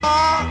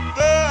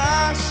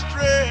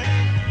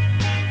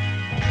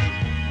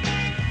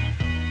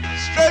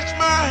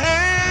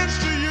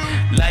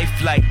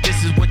like.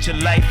 This is what your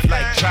life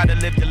like. Try to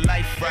live the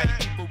life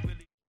right.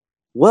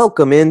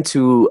 Welcome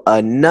into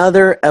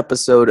another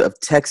episode of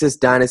Texas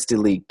Dynasty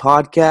League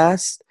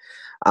podcast.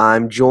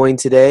 I'm joined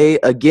today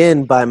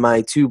again by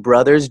my two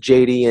brothers,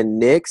 JD and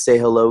Nick. Say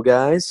hello,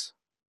 guys.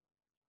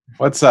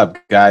 What's up,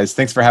 guys?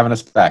 Thanks for having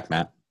us back,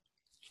 Matt.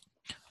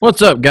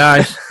 What's up,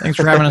 guys? Thanks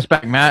for having us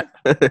back, Matt.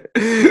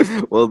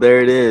 Well,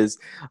 there it is.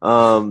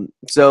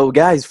 So,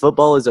 guys,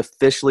 football is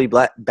officially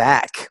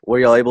back. Were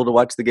y'all able to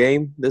watch the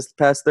game this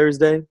past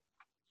Thursday?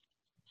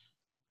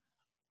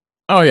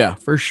 Oh, yeah,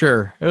 for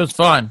sure. It was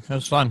fun.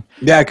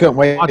 Yeah, I couldn't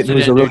wait. Watched It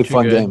was a didn't do really too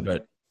fun good, game.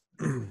 But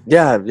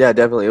Yeah,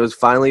 definitely. It was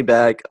finally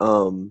back.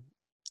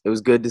 It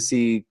was good to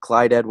see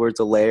Clyde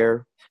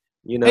Edwards-Helaire.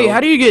 You know, hey, how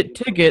do you get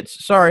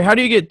tickets? Sorry, how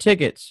do you get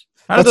tickets?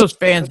 How do those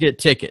fans get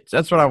tickets?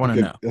 That's what I want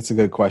to know. That's a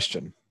good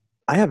question.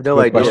 I have no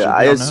Good idea. question.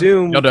 I You don't know?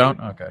 assume You don't?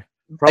 Okay.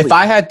 probably. If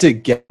I had to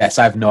guess,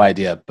 I have no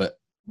idea, but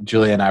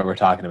Julia and I were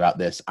talking about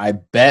this. I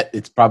bet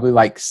it's probably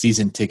like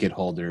season ticket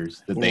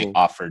holders that they Ooh.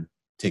 offered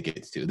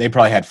tickets to. They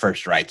probably had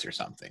first rights or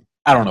something.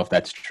 I don't know if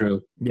that's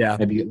true. Yeah.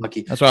 Maybe get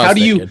lucky. That's what I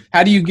was thinking.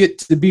 How do you get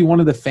to be one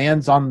of the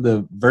fans on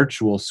the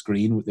virtual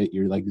screen that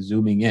you're like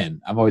zooming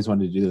in? I've always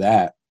wanted to do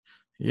that.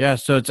 Yeah,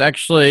 so it's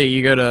actually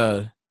you go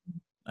to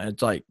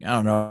it's like, I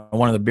don't know,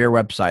 one of the beer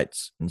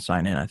websites and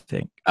sign in, I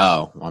think.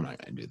 Oh, well, I'm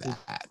not going to do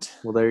that.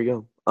 Well, there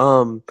you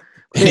go.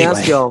 Let me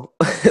ask Anyway. y'all.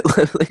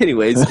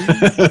 Anyways,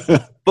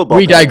 football.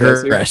 We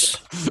podcast here. digress.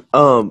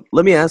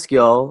 Let me ask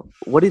y'all.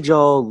 What did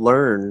y'all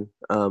learn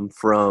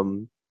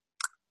from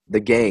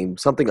the game?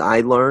 Something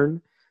I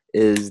learned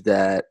is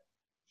that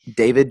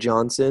David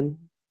Johnson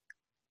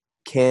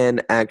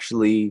can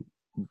actually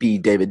be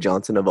David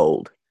Johnson of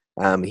old.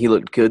 He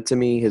looked good to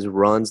me. His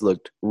runs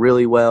looked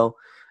really well.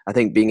 I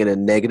think being in a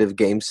negative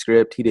game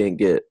script, he didn't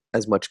get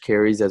as much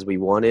carries as we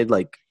wanted.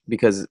 Like,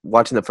 because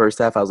watching the first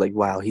half, I was like,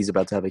 wow, he's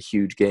about to have a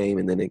huge game.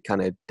 And then it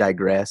kind of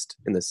digressed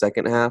in the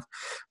second half.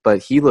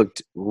 But he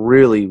looked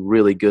really,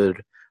 really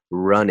good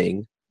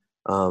running.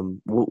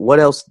 What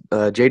else,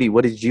 JD,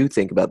 what did you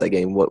think about that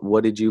game?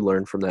 What did you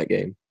learn from that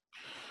game?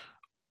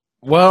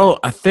 Well,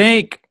 I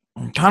think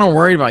I'm kind of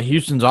worried about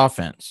Houston's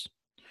offense.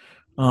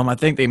 I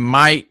think they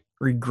might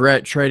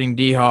regret trading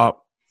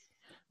D-Hop.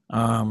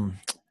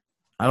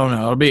 I don't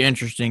know. It'll be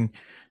interesting.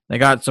 They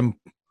got some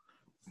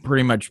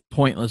pretty much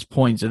pointless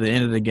points at the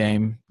end of the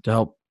game to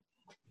help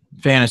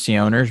fantasy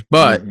owners,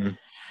 but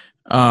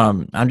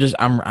I'm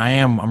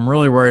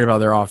really worried about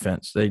their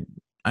offense.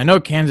 I know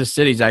Kansas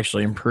City's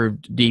actually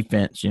improved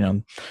defense,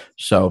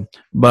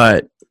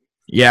 but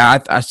yeah,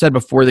 I said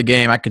before the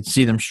game I could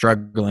see them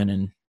struggling,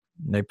 and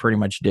they pretty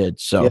much did.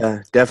 So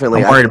Yeah,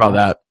 definitely. I'm worried about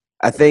that.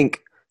 I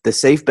think the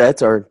safe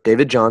bets are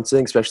David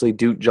Johnson, especially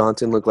Duke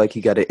Johnson looked like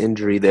he got an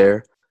injury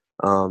there.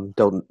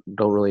 Don't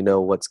really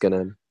know what's going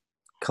to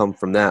come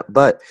from that.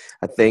 But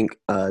I think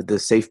the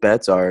safe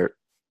bets are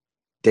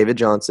David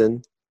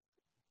Johnson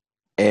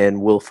and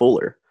Will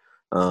Fuller.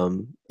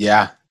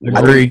 Yeah.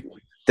 Agree.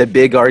 The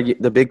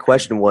big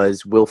question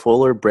was Will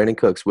Fuller, Brandon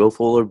Cooks. Will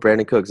Fuller,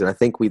 Brandon Cooks. And I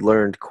think we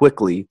learned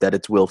quickly that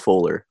it's Will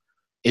Fuller.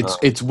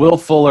 It's Will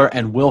Fuller,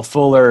 and Will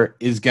Fuller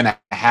is going to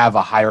have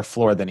a higher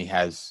floor than he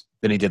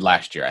did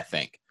last year, I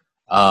think.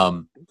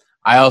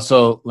 I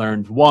also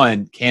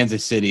learned,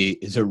 Kansas City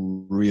is a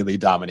really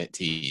dominant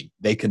team.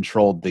 They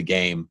controlled the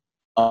game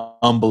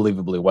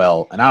unbelievably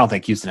well, and I don't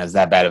think Houston has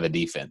that bad of a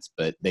defense,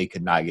 but they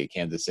could not get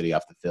Kansas City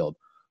off the field.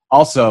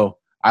 Also,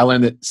 I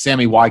learned that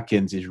Sammy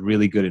Watkins is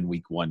really good in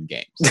Week 1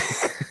 games.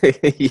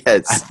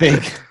 Yes.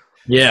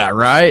 Yeah,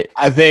 right?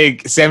 I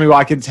think Sammy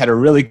Watkins had a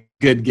really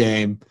good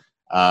game.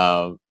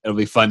 It'll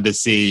be fun to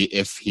see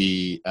if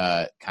he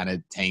kind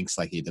of tanks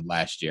like he did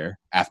last year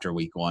after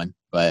Week 1.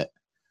 But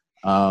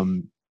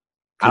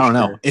I don't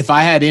know. If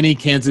I had any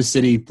Kansas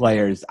City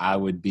players, I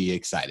would be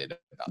excited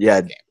about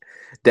this game.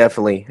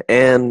 Definitely.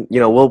 And,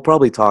 we'll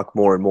probably talk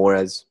more and more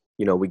as,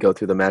 we go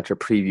through the matchup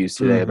previews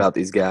today about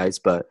these guys.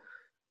 But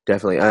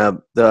definitely.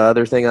 The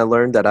other thing I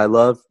learned that I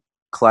love,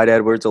 Clyde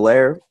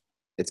Edwards-Helaire,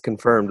 it's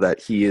confirmed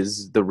that he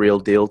is the real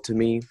deal to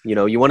me.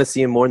 You want to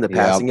see him more in the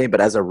passing game,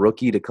 but as a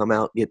rookie to come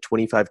out, get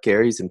 25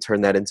 carries and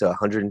turn that into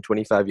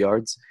 125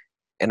 yards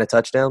and a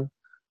touchdown,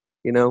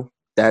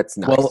 that's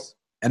nice. Well,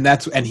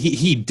 and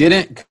he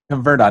didn't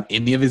convert on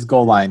any of his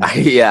goal line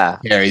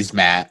carries,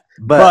 Matt.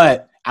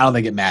 But I don't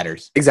think it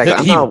matters.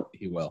 Exactly.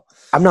 He will.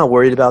 I'm not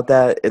worried about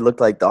that. It looked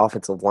like the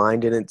offensive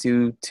line didn't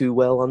do too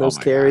well on those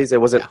carries. God. It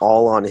wasn't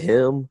all on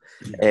him.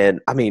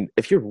 And,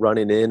 if you're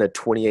running in a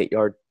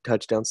 28-yard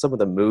touchdown, some of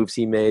the moves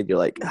he made, you're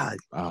like, he's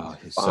fine.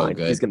 so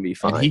good. He's going to be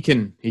fine.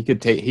 And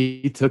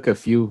he took a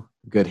few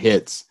good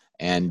hits.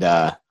 And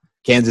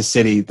Kansas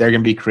City, they're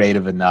going to be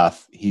creative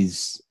enough.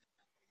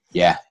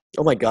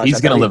 Oh my gosh. He's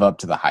going to live up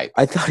to the hype.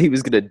 I thought he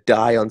was going to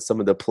die on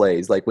some of the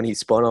plays. Like when he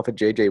spun off of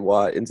J.J.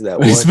 Watt into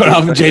that He spun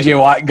off of J.J.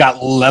 Watt,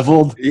 got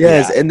leveled.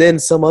 Yes, and then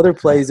some other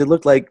plays, it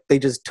looked like they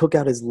just took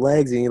out his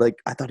legs, and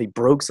I thought he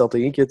broke something.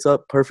 He gets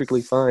up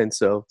perfectly fine,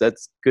 so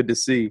that's good to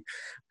see.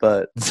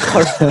 But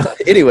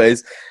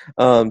anyways,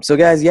 so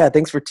guys,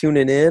 thanks for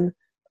tuning in.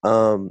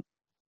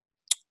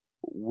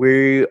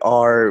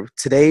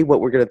 today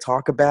what we're going to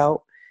talk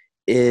about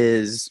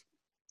is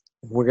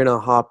we're going to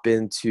hop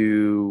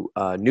into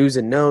news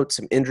and notes,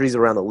 some injuries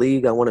around the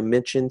league I want to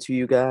mention to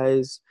you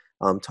guys,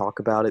 talk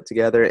about it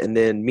together. And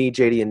then me,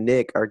 JD, and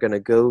Nick are going to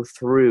go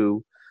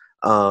through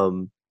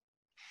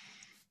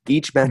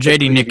each matchup. JD,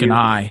 preview. Nick, and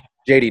I.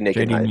 JD, Nick,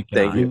 JD, and I. Nick, and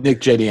Thank I. you.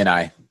 Nick, JD, and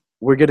I.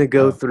 We're going to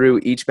go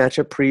through each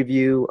matchup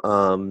preview,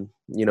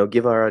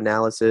 give our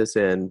analysis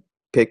and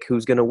pick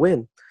who's going to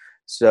win.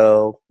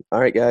 So, all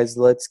right, guys,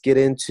 let's get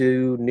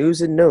into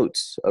news and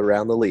notes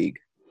around the league.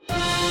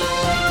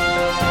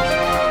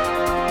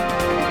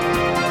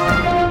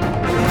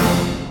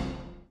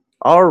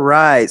 All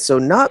right, so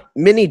not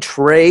many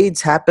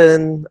trades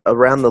happen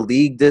around the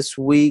league this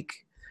week.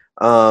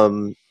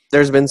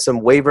 There's been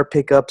some waiver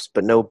pickups,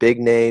 but no big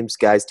names.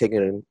 Guys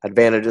taking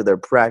advantage of their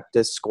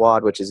practice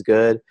squad, which is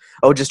good.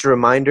 Oh, just a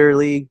reminder,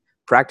 league,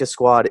 practice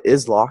squad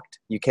is locked.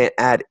 You can't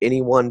add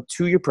anyone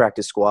to your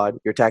practice squad,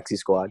 your taxi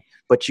squad,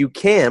 but you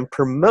can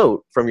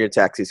promote from your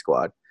taxi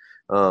squad.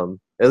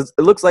 It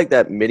looks like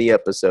that mini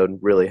episode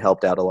really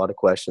helped out a lot of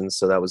questions,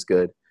 so that was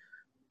good.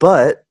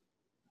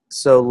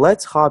 So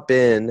let's hop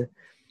in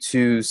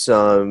to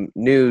some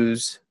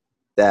news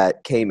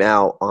that came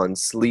out on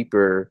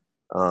Sleeper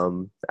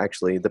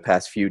actually the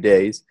past few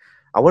days.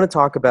 I want to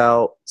talk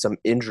about some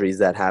injuries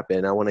that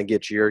happened. I want to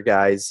get your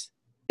guys'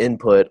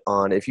 input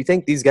on if you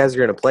think these guys are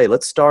going to play.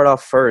 Let's start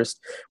off first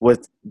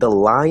with the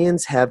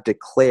Lions have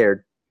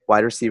declared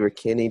wide receiver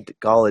Kenny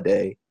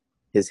Golladay,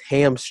 his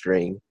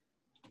hamstring.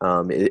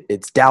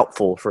 It's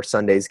doubtful for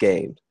Sunday's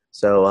game.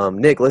 So,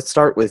 Nick, let's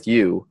start with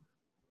you.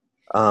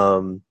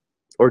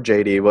 Or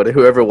JD,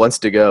 whoever wants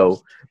to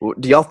go.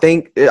 Do y'all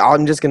think?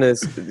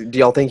 Do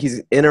y'all think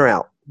he's in or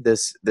out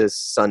this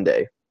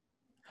Sunday?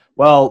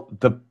 Well,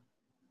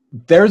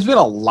 there's been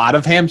a lot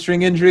of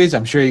hamstring injuries.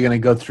 I'm sure you're going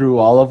to go through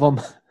all of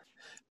them,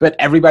 but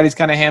everybody's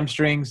kind of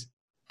hamstrings.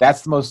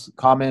 That's the most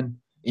common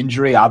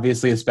injury,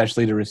 obviously,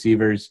 especially to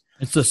receivers.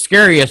 It's the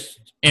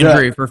scariest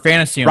injury for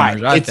fantasy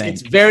owners, I think.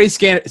 It's very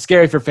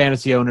scary for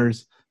fantasy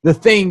owners. The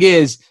thing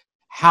is,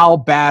 how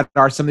bad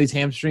are some of these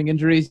hamstring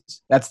injuries?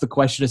 That's the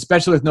question,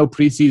 especially with no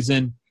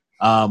preseason.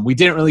 We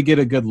didn't really get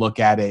a good look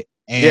at it,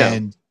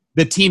 and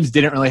the teams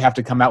didn't really have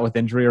to come out with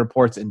injury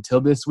reports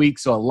until this week.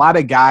 So a lot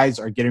of guys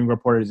are getting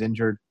reported as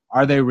injured.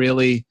 Are they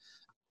really?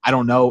 I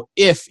don't know.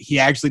 If he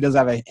actually does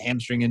have a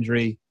hamstring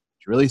injury,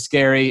 it's really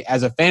scary.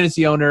 As a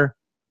fantasy owner,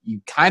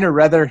 you kind of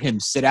rather him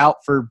sit out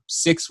for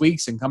 6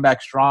 weeks and come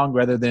back strong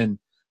rather than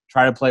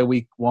try to play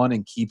week one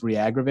and keep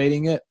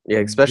re-aggravating it. Yeah,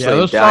 especially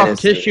those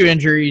soft tissue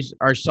injuries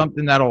are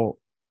something that'll,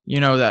 you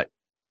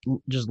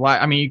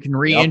can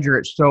re-injure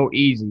it so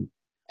easy.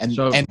 And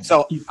so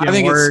I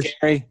think it's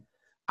scary.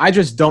 I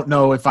just don't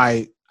know if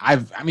I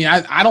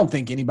don't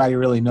think anybody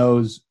really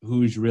knows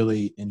who's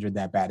really injured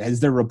that bad. Is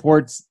there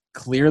reports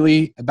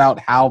clearly about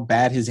how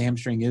bad his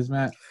hamstring is,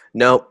 Matt?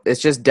 No,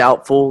 it's just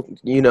doubtful.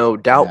 If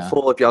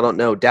y'all don't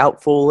know,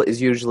 doubtful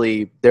is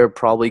usually they're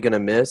probably going to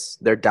miss.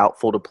 They're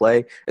doubtful to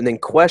play. And then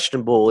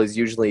questionable is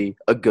usually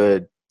a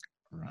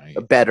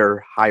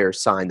better, higher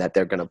sign that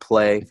they're going to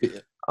play.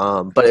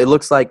 But it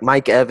looks like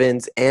Mike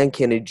Evans and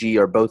Kenny G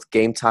are both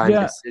game time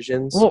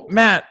decisions. Well,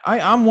 Matt,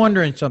 I'm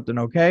wondering something,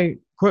 okay?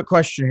 Quick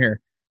question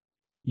here.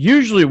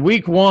 Usually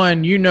week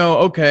one,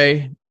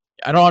 okay,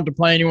 I don't have to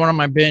play anyone on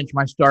my bench.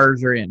 My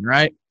starters are in,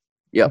 right?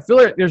 Yeah. I feel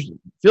like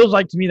feels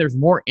like to me there's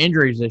more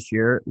injuries this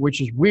year, which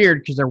is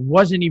weird because there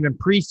wasn't even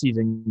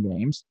preseason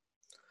games.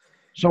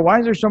 So why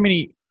is there so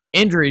many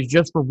injuries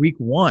just for week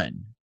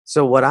one?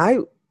 So what I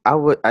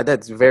would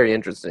that's very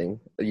interesting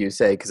you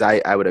say because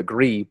I would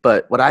agree.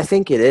 But what I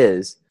think it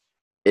is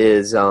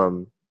they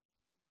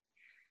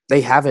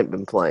haven't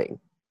been playing,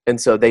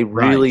 and so they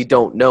really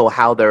don't know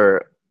how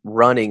they're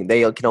running.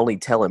 They can only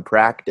tell in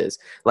practice,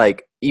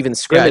 like even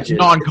scrimmages. It's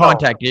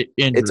non-contact injury.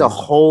 It's a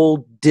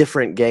whole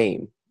different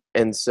game.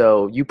 And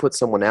so you put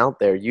someone out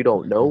there, you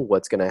don't know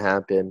what's going to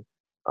happen.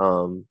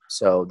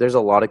 So there's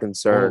a lot of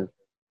concern.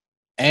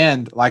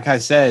 And like I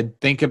said,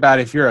 think about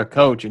if you're a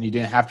coach and you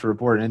didn't have to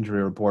report an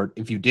injury report.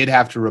 If you did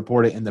have to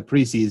report it in the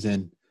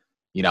preseason,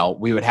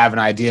 we would have an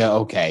idea,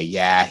 okay,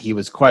 yeah, he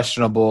was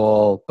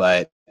questionable,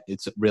 but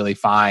it's really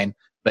fine.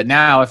 But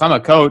now if I'm a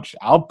coach,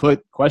 I'll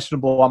put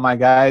questionable on my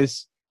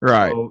guys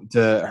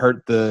to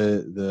hurt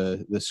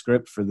the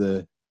script for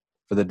the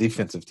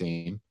defensive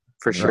team.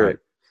 For sure. Right.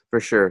 For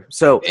sure.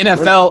 So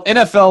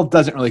NFL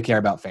doesn't really care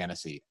about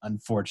fantasy,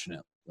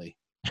 unfortunately.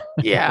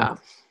 Yeah.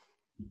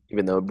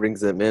 Even though it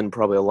brings them in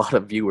probably a lot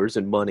of viewers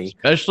and money.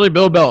 Especially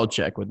Bill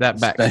Belichick with that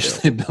back.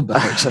 Especially Bill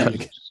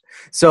Belichick.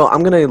 So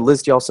I'm going to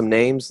list y'all some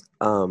names.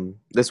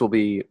 This will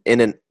be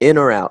in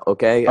or out,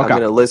 okay? I'm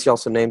going to list y'all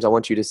some names. I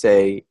want you to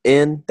say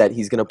in, that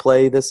he's going to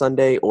play this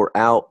Sunday, or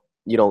out,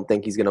 you don't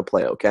think he's going to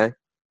play, okay?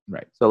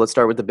 Right. So let's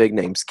start with the big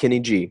names. Kenny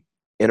G,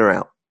 in or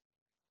out?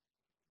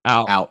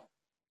 Out.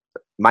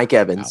 Mike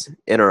Evans,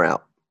 in or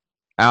out?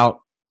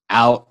 Out,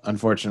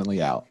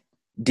 unfortunately out.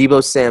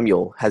 Deebo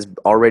Samuel has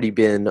already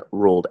been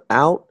ruled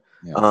out.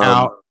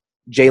 Out.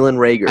 Jalen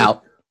Reagor.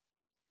 Out.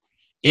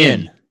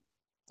 In.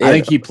 I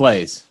think he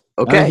plays.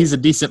 Okay. He's a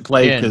decent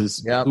play In.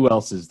 because Yep. who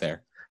else is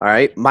there? All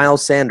right.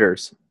 Miles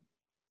Sanders.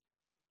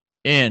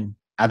 In.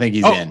 I think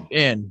he's Oh, in.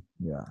 in.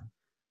 Yeah.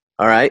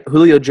 All right.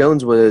 Julio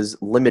Jones was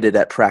limited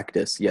at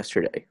practice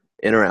yesterday.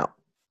 In or out?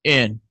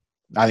 In.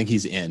 I think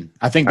he's in.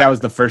 I think that was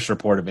the first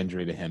report of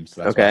injury to him.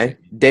 So that's why I Okay. say-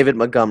 David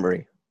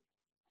Montgomery.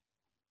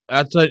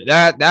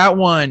 That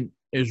one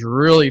is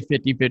really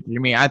 50-50 to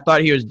me. I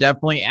thought he was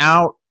definitely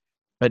out,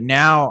 but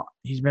now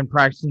he's been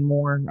practicing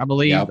more, I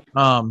believe. Yep.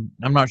 I'm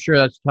not sure.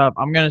 That's tough.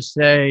 I'm gonna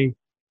say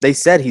They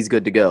said he's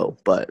good to go,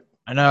 but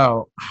I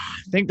know.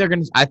 I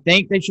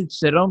think they should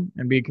sit him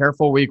and be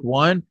careful week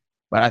 1,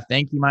 but I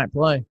think he might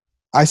play.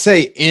 I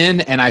say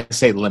in and I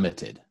say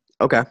limited.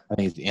 okay. I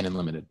think he's in and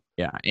limited.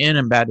 Yeah, in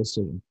and bad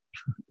decision.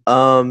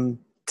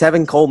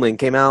 Tevin Coleman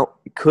came out,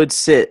 could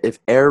sit if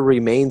air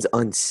remains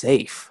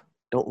unsafe.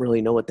 Don't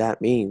really know what that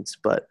means,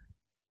 but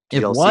did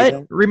If y'all see what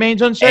that?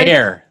 remains unsafe?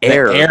 Air.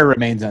 Air. The air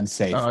remains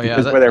unsafe Oh, yeah,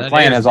 because that- where they're that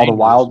playing air is has all the dangerous.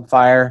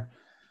 wildfire,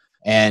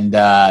 and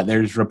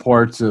there's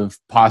reports of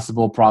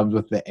possible problems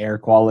with the air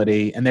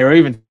quality. And they were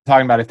even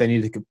talking about if they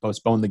needed to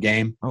postpone the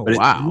game. Oh, but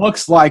wow. it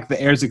looks like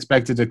the air is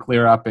expected to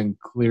clear up and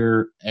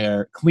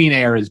clean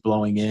air is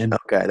blowing in.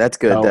 Okay, that's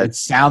good. So it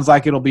sounds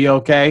like it'll be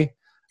okay.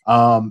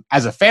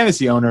 As a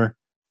fantasy owner,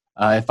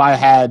 if I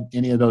had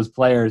any of those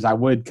players, I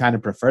would kind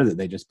of prefer that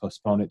they just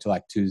postpone it to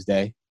like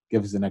Tuesday,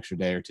 give us an extra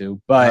day or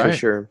two. But for Right.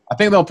 sure. I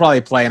think they'll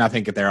probably play, and I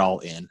think that they're all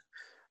in.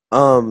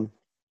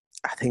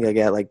 I think I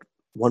got like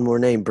one more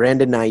name.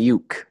 Brandon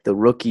Ayuk, the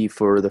rookie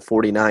for the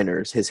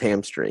 49ers, his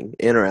hamstring,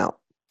 in or out?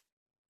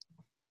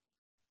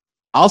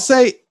 I'll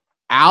say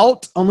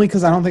out only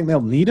because I don't think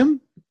they'll need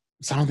him.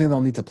 So I don't think they'll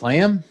need to play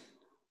him.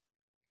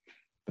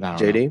 But I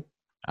don't know. JD?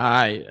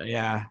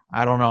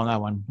 I don't know on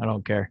that one. I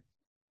don't care.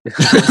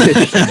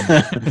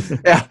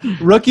 Yeah,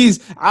 rookies.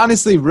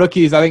 Honestly,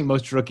 rookies. I think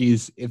most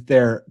rookies, if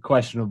they're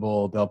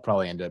questionable, they'll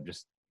probably end up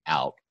just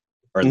out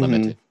or Mhm.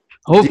 limited.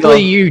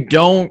 Hopefully you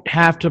don't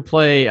have to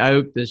play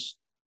Ayuk this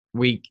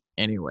week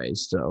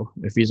anyways, so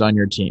if he's on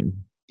your team.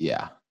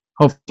 Yeah.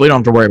 Hopefully you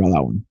don't have to worry about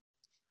that one.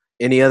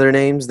 Any other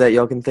names that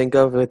y'all can think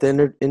of with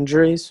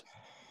injuries?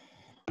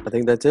 I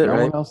think that's it, No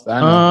right? one else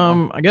that I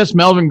know. I guess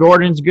Melvin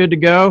Gordon's good to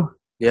go.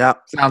 Yeah.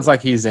 Sounds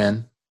like he's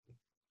in.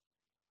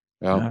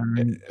 Well, Um,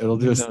 it'll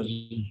just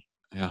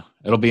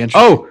it'll be interesting.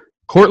 Oh,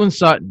 Cortland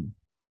Sutton.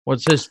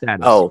 What's his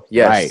status? Oh,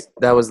 yes. Right.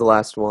 That was the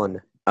last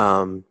one.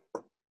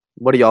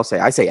 What do y'all say?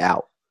 I say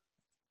out.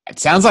 It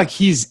sounds like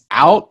he's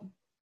out.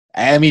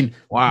 I mean,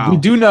 wow. we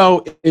do know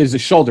it is a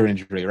shoulder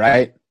injury,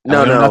 right?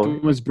 No, We know no.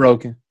 nothing was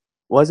broken.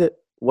 Was it?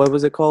 What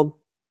was it called?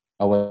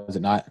 Oh, was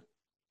it not?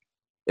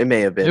 It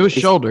may have been. It was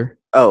shoulder.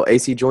 Oh,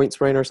 AC joint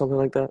sprain or something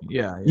like that?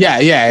 Yeah.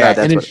 Yeah. that's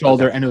And his what-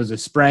 shoulder, and it was a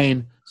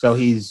sprain. So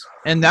he's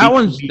And that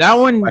one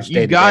watch you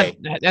day to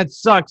got day. that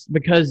sucks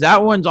because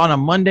that one's on a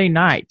Monday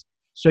night.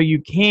 So you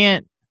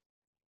can't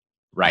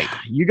right.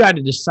 you got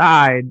to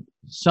decide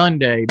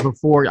Sunday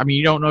before. I mean,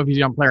 you don't know if he's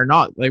going to play or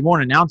not. They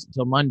won't announce it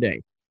till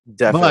Monday.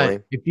 Definitely.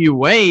 But if you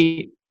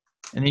wait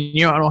and then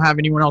you don't have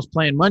anyone else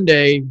playing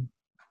Monday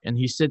and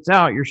he sits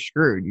out, you're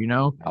screwed, you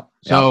know? Yep.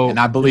 So and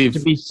I believe to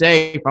be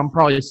safe, I'm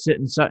probably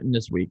sitting Sutton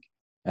this week.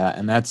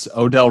 and that's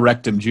Odell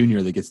Rectum Jr.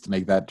 that gets to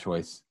make that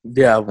choice.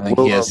 Yeah. I think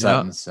we'll, he has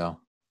Sutton, so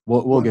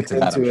we'll get to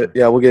that. I'm into it. sure.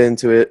 Yeah, we'll get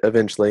into it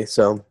eventually.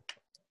 So,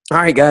 all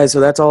right, guys. So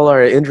that's all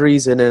our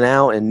injuries in and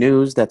out and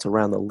news that's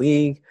around the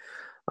league.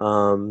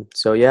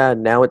 So yeah,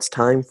 now it's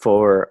time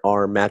for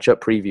our matchup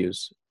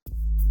previews.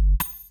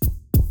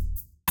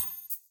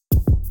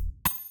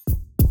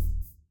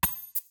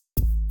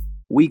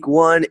 Week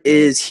 1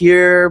 is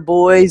here,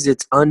 boys.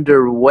 It's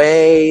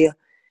underway.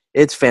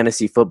 It's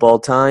fantasy football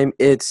time.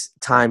 It's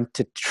time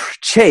to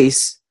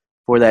chase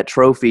for that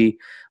trophy.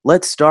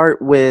 Let's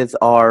start with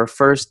our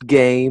first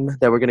game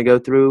that we're going to go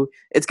through.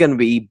 It's going to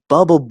be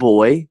Bubble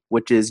Boy,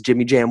 which is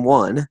Jimmy Jam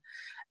 1,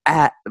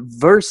 I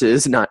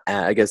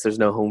guess there's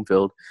no home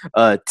field.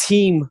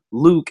 Team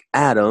Luke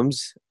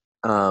Adams.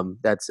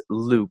 That's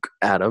Luke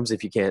Adams,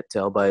 if you can't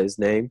tell by his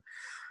name.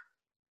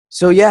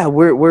 So yeah,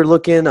 we're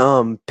looking.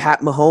 Pat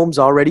Mahomes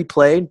already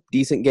played,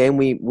 decent game.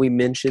 We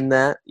mentioned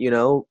that,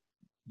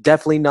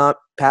 definitely not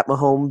Pat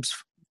Mahomes'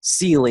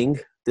 ceiling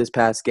this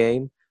past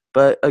game,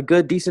 but a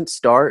good decent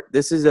start.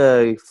 This is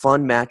a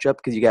fun matchup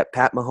because you got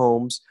Pat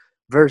Mahomes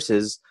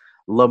versus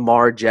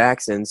Lamar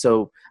Jackson.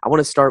 So I want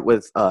to start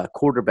with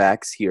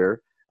quarterbacks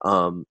here.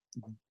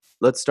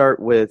 Let's start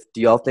with,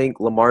 do y'all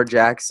think Lamar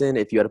Jackson,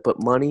 if you had to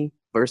put money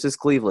versus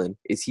Cleveland,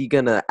 is he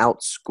gonna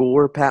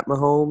outscore Pat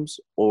Mahomes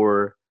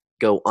or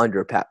go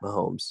under Pat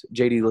Mahomes?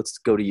 JD, let's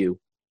go to you.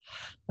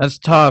 That's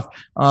tough.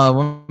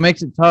 What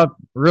makes it tough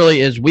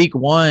really is week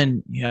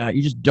 1. Yeah,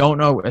 you just don't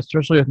know,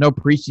 especially with no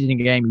preseason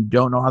game. You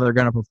don't know how they're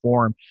going to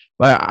perform.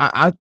 But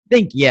I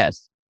think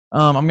yes.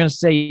 I'm going to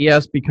say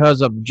yes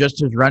because of just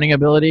his running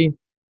ability.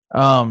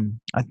 I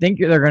think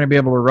they're going to be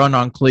able to run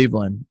on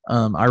Cleveland.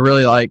 I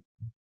really like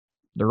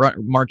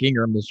Mark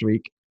Ingram this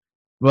week.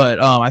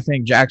 But I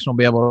think Jackson will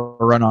be able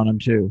to run on him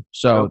too.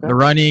 So Okay. the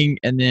running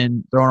and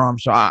then throwing on him.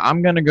 So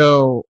I'm going to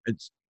go.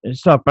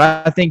 It's tough,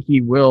 but I think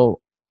he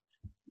will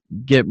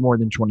get more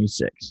than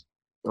 26.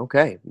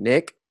 Okay,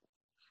 Nick.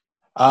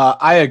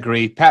 I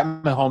agree. Pat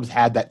Mahomes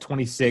had that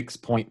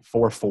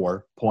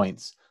 26.44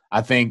 points.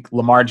 I think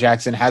Lamar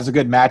Jackson has a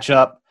good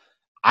matchup.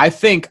 I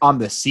think on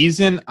the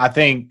season, I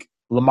think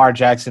Lamar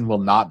Jackson will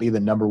not be the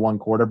number one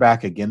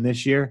quarterback again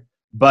this year.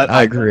 But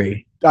I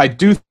agree. I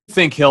do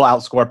think he'll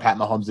outscore Pat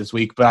Mahomes this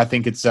week. But I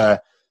think it's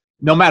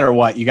no matter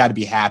what, you got to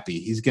be happy.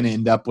 He's going to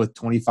end up with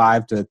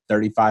 25 to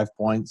 35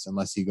 points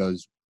unless he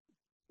goes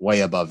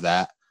way above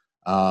that.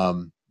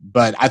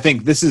 But I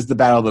think this is the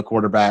battle of the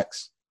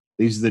quarterbacks.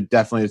 These are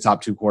definitely the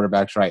top two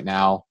quarterbacks right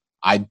now.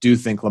 I do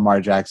think Lamar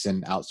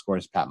Jackson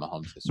outscores Pat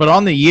Mahomes this But week.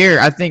 on the year,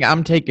 I think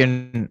I'm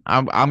going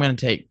to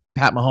take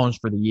Pat Mahomes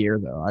for the year,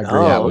 though. I agree.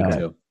 Oh, Yeah, with we that.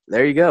 do.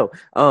 There you go.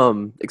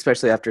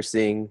 Especially after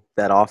seeing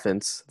that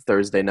offense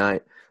Thursday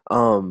night.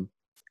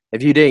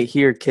 If you didn't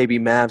hear KB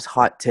Mav's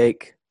hot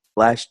take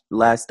last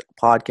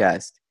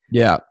podcast,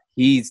 Yeah.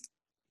 he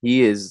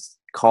is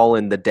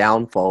calling the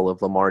downfall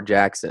of Lamar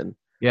Jackson.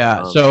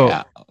 Yeah. Um,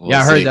 So, we'll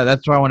I heard see. that.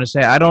 That's what I want to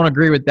say. I don't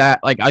agree with that.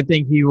 Like, I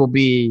think he will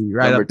be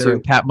right Number up there two.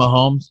 with Pat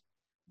Mahomes.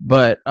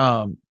 But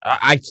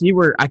I see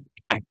where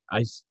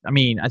I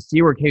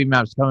see where KB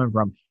Mav's coming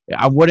from.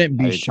 I wouldn't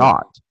I be do too.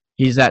 shocked.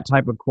 He's that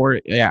type of quarter.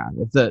 Yeah,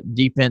 if the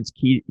defense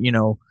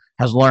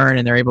has learned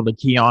and they're able to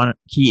key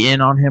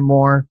in on him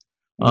more.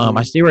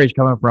 I see where he's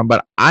coming from,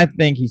 but I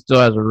think he still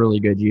has a really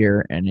good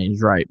year, and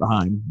he's right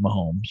behind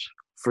Mahomes.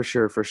 For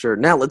sure.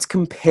 Now let's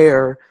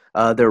compare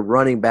their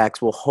running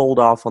backs. We'll hold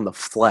off on the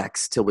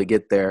flex till we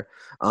get there.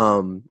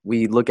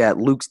 We look at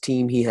Luke's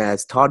team. He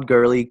has Todd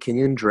Gurley,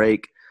 Kenyon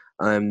Drake.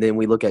 Then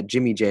we look at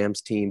Jimmy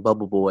Jam's team,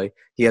 Bubble Boy.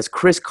 He has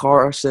Chris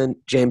Carson,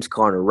 James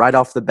Conner. Right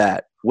off the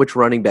bat, which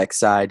running back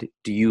side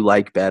do you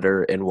like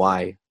better and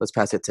why? Let's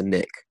pass it to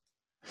Nick.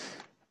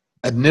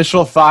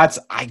 Initial thoughts,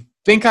 I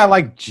think I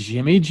like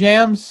Jimmy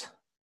Jam's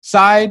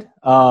side.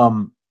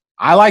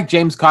 I like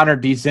James Conner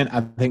decent.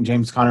 I think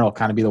James Conner will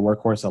kind of be the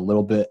workhorse a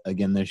little bit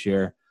again this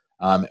year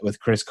with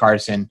Chris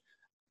Carson.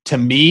 To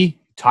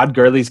me, Todd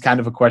Gurley's kind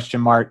of a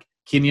question mark.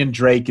 Kenyon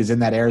Drake is in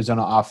that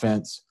Arizona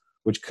offense,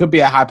 which could be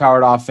a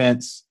high-powered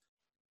offense.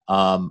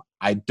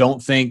 I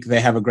don't think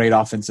they have a great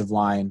offensive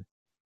line.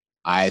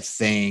 I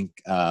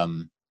think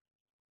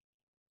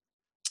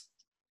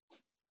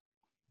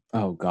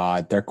oh,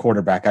 God, their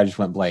quarterback. I just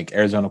went blank.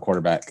 Arizona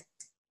quarterback.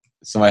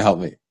 Somebody help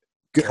me.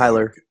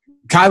 Kyler.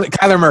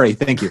 Kyler Murray,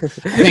 thank you. I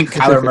think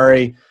Kyler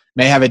Murray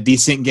may have a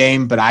decent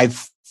game, but I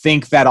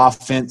think that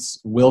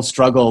offense will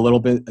struggle a little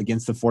bit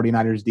against the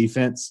 49ers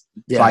defense.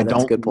 Yeah, so I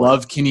that's a good don't point.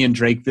 love Kenyon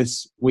Drake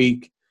this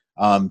week.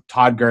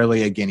 Todd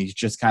Gurley, again, he's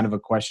just kind of a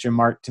question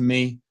mark to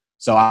me.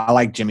 So I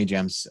like Jimmy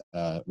Jam's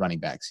running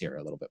backs here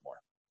a little bit more.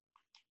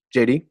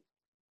 JD?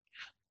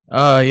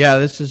 Yeah,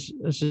 this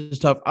is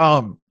tough.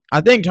 I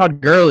think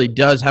Todd Gurley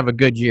does have a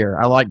good year.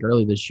 I like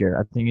Gurley this year.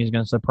 I think he's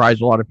going to surprise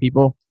a lot of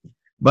people.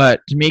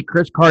 But to me,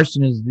 Chris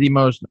Carson is the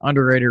most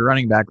underrated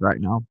running back right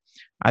now.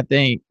 I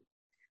think,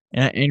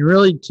 and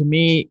really to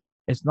me,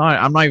 it's not.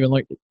 I'm not even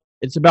looking.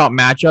 It's about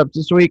matchups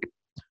this week.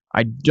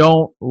 I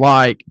don't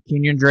like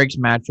Kenyon Drake's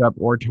matchup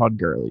or Todd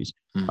Gurley's.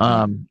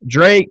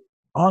 Drake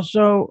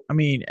also. I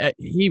mean,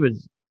 he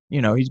was.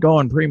 He's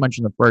going pretty much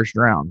in the first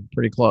round,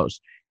 pretty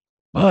close.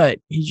 But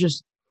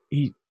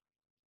he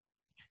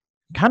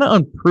kind of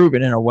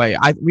unproven in a way.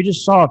 We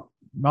just saw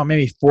about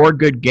maybe 4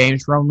 good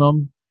games from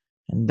them,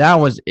 and that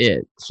was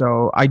it.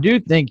 So I do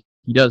think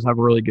he does have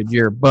a really good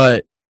year,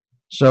 but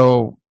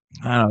so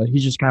I don't know.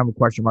 He's just kind of a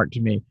question mark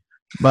to me.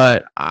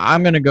 But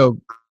I'm gonna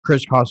go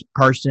Chris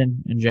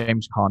Carson and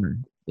James Conner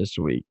this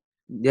week.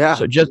 Yeah.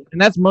 So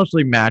and that's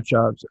mostly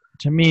matchups.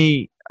 To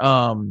me,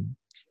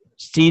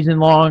 season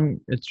long,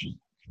 it's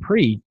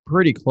pretty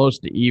close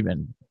to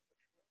even.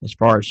 As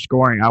far as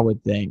scoring, I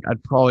would think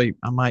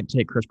I might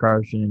take Chris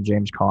Carson and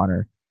James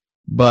Conner,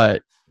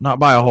 but not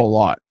by a whole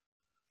lot.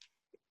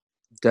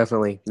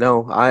 Definitely.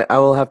 No, I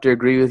will have to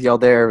agree with y'all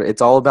there.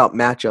 It's all about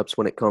matchups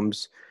when it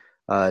comes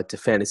to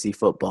fantasy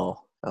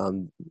football.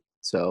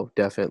 So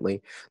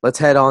definitely. Let's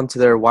head on to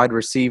their wide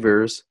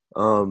receivers.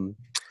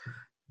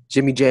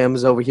 Jimmy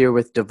Jam's over here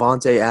with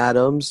Devontae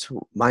Adams,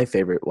 my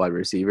favorite wide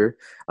receiver,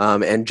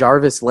 and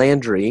Jarvis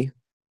Landry.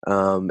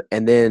 And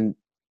then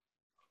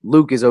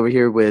Luke is over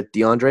here with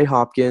DeAndre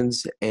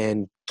Hopkins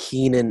and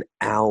Keenan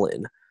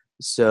Allen.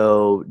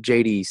 So,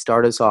 JD,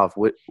 start us off.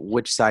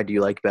 Which side do you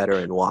like better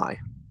and why?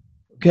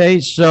 Okay,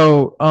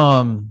 so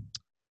oh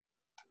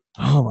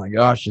my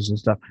gosh, this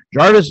is tough.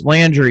 Jarvis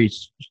Landry,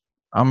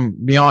 I'm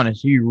be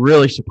honest, he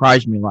really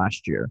surprised me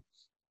last year.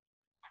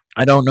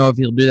 I don't know if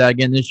he'll do that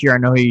again this year. I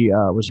know he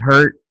was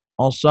hurt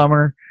all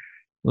summer.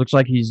 Looks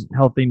like he's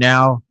healthy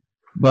now,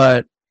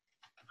 but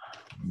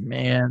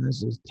man,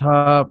 this is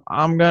tough.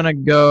 I'm gonna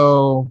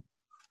go,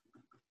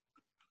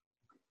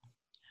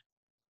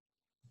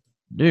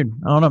 dude.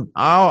 I don't know.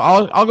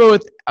 I'll go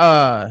with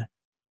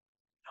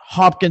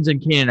Hopkins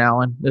and Keenan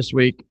Allen this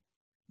week,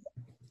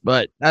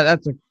 but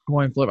that's a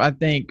coin flip. I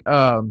think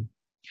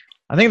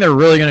they're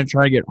really gonna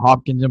try to get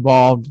Hopkins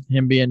involved.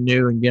 Him being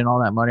new and getting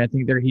all that money, I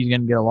think he's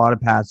gonna get a lot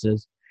of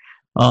passes.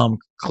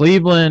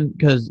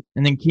 Cleveland,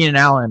 and then Keenan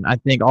Allen, I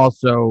think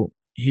also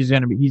he's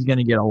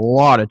gonna get a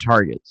lot of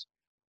targets.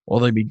 Will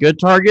they be good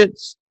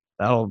targets?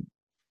 That'll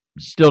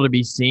still to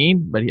be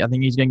seen, but I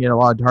think he's gonna get a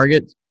lot of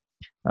targets.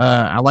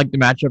 I like the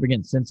matchup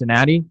against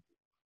Cincinnati.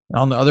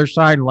 On the other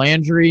side,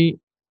 Landry,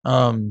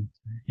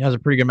 he has a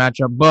pretty good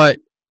matchup, but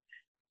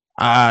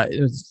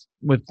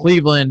with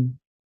Cleveland,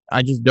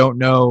 I just don't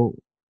know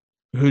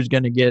who's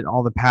going to get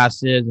all the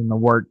passes and the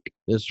work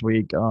this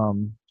week.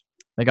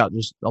 They got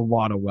just a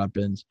lot of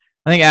weapons.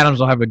 I think Adams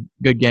will have a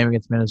good game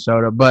against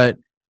Minnesota, but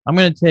I'm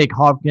going to take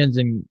Hopkins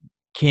and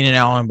Keenan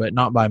Allen, but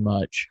not by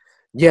much.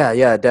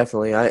 Yeah,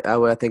 definitely.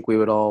 I think we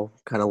would all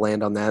kind of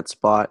land on that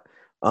spot.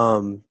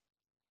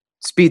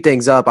 Speed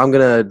things up. I'm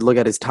going to look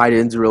at his tight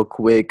ends real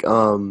quick.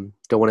 Don't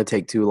want to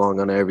take too long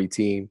on every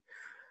team.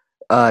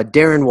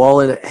 Darren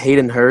Waller,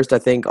 Hayden Hurst, I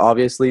think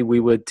obviously we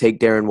would take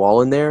Darren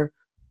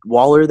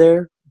Waller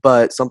there,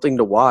 but something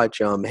to watch.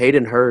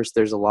 Hayden Hurst,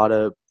 there's a lot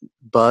of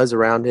buzz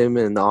around him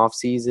in the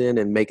offseason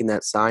and making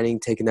that signing,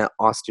 taking that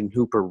Austin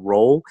Hooper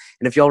role.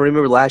 And if y'all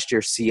remember last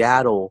year,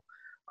 Seattle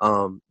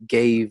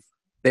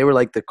they were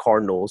like the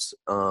Cardinals,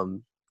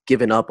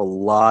 giving up a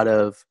lot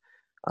of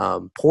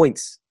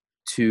points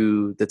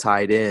to the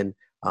tight end.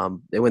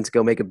 They went to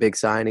go make a big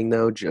signing,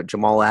 though.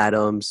 Jamal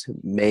Adams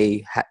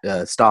may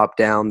stop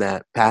down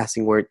that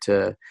passing work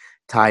to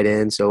tight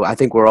end. So I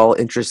think we're all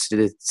interested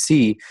to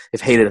see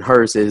if Hayden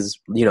Hurst is,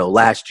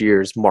 last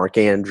year's Mark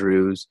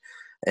Andrews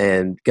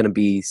and going to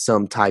be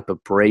some type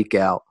of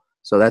breakout.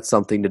 So that's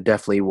something to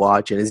definitely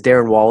watch. And is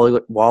Darren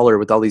Waller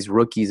with all these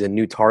rookies and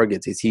new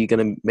targets, is he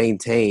going to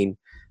maintain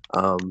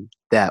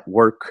that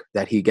work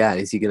that he got?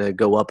 Is he going to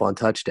go up on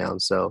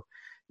touchdowns? So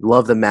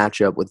love the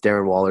matchup with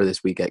Darren Waller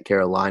this week at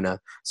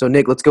Carolina. So,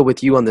 Nick, let's go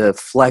with you on the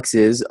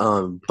flexes.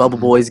 Bubble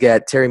Boys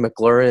got Terry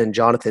McLaurin and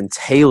Jonathan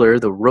Taylor,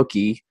 the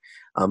rookie,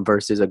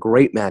 versus a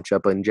great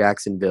matchup in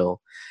Jacksonville.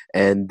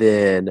 And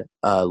then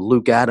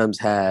Luke Adams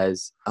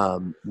has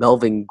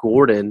Melvin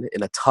Gordon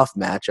in a tough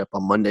matchup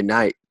on Monday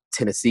night,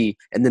 Tennessee.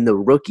 And then the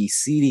rookie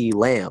CeeDee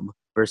Lamb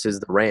versus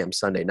the Rams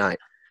Sunday night.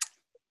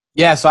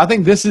 Yeah, so I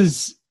think this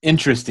is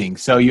interesting.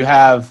 So you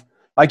have,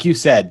 like you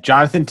said,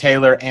 Jonathan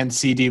Taylor and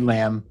CeeDee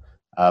Lamb.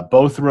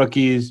 Both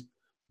rookies,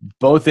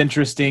 both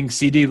interesting.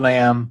 CeeDee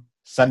Lamb,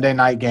 Sunday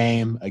night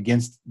game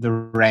against the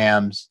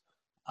Rams.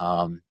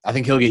 I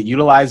think he'll get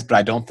utilized, but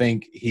I don't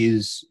think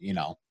he's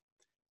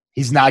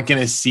not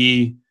going to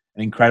see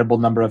an incredible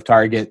number of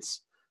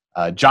targets.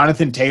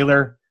 Jonathan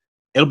Taylor,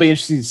 it'll be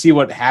interesting to see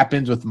what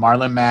happens with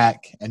Marlon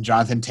Mack and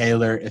Jonathan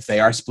Taylor, if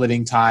they are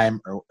splitting time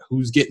or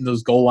who's getting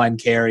those goal line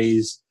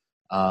carries,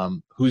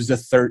 who's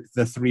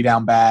the three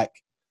down back.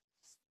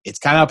 It's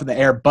kind of up in the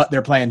air, but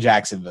they're playing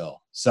Jacksonville.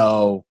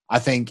 So I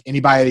think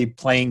anybody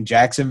playing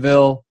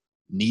Jacksonville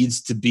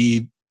needs to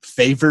be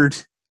favored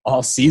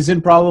all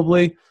season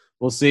probably.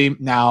 We'll see.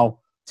 Now,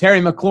 Terry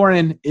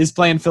McLaurin is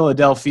playing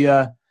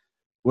Philadelphia,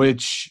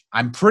 which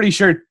I'm pretty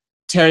sure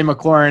Terry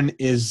McLaurin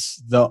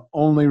is the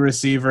only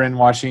receiver in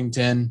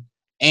Washington,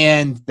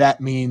 and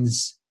that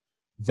means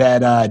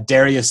that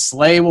Darius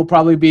Slay will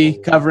probably be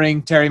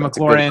covering Terry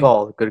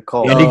McLaurin. Good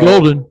call. Andy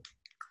Golden.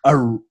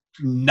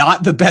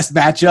 Not the best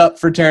matchup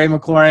for Terry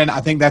McLaurin. I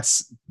think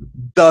that's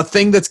the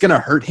thing that's going to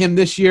hurt him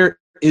this year,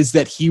 is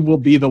that he will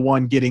be the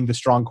one getting the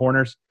strong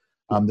corners,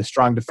 the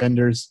strong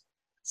defenders.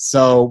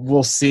 So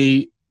we'll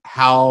see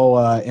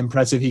how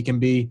impressive he can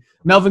be.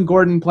 Melvin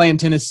Gordon playing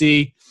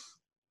Tennessee.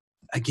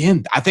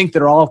 Again, I think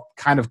they're all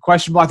kind of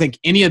questionable. I think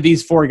any of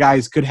these four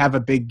guys could have a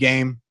big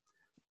game.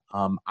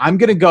 I'm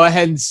going to go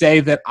ahead and say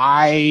that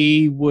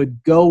I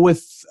would go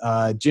with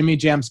Jimmy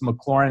Jam's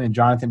McLaurin and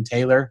Jonathan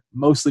Taylor,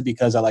 mostly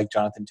because I like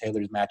Jonathan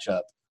Taylor's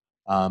matchup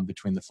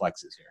between the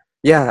flexes here.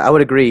 Yeah, I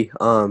would agree.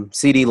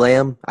 CeeDee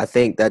Lamb, I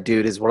think that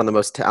dude is one of the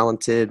most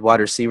talented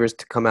wide receivers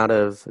to come out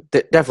of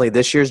definitely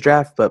this year's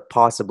draft, but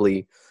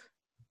possibly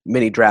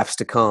many drafts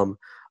to come.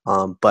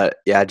 But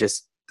yeah,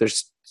 just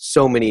there's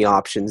so many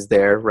options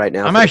there right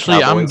now. I'm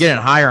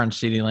getting higher on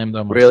CeeDee Lamb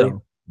though. Really?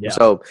 Myself. Yeah.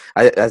 So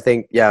I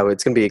think,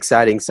 it's going to be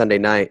exciting Sunday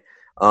night.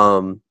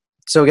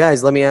 So,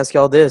 guys, let me ask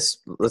y'all this.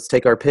 Let's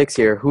take our picks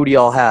here. Who do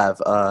y'all have?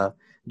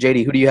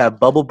 JD, who do you have,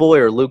 Bubble Boy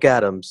or Luke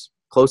Adams?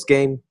 Close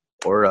game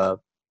or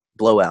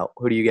blowout?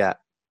 Who do you got?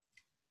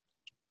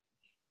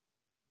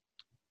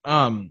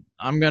 I'm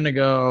going to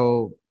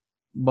go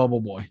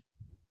Bubble Boy.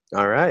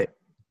 All right.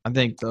 I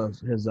think No,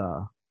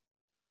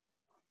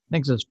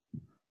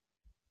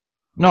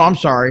 I'm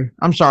sorry.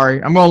 I'm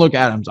going to Luke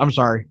Adams. I'm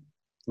sorry.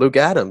 Luke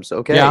Adams,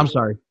 okay. Yeah, I'm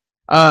sorry.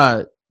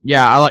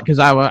 Because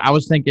I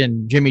was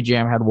thinking Jimmy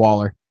Jam had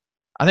Waller.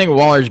 I think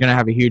Waller's going to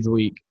have a huge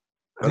week.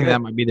 I think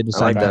that might be the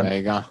deciding. I like that. There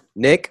you go.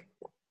 Nick?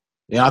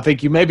 Yeah, I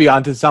think you may be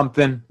onto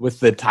something with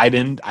the tight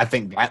end. I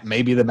think that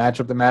may be the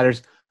matchup that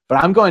matters.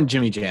 But I'm going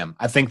Jimmy Jam.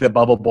 I think that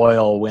Bubble Boy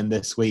will win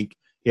this week.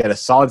 He had a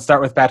solid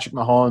start with Patrick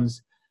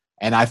Mahomes,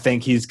 and I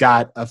think he's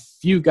got a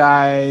few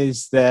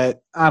guys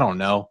that, I don't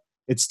know.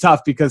 It's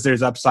tough because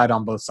there's upside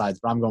on both sides,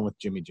 but I'm going with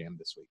Jimmy Jam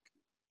this week.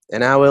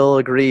 And I will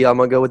agree. I'm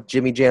going to go with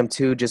Jimmy Jam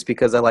too, just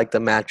because I like the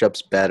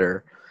matchups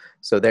better.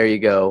 So there you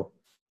go.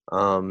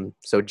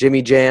 So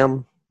Jimmy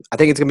Jam, I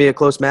think it's going to be a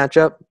close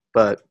matchup,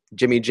 but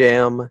Jimmy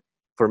Jam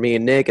for me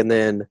and Nick, and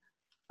then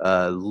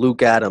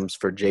Luke Adams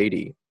for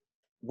JD.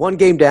 One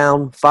game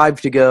down, 5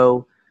 to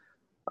go.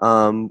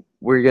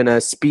 We're gonna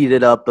speed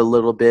it up a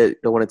little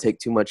bit. Don't want to take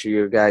too much of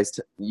you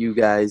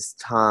guys'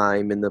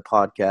 time in the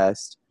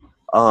podcast.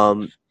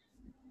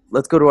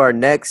 Let's go to our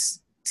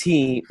next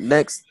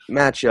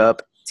matchup.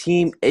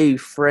 Team A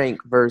Frank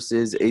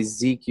versus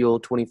Ezekiel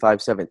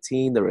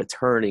 2517, the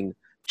returning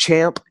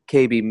champ,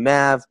 KB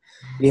Mav.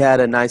 He had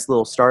a nice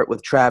little start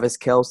with Travis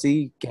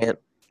Kelce.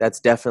 That's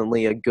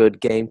definitely a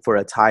good game for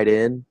a tight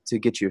end to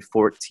get you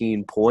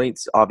 14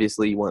 points.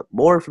 Obviously, you want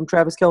more from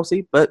Travis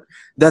Kelce, but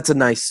that's a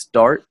nice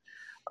start.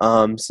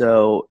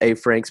 So A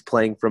Frank's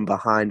playing from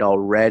behind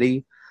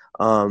already.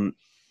 So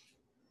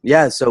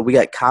we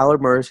got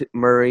Kyler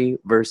Murray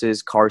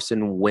versus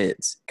Carson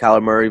Wentz.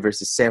 Kyler Murray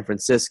versus San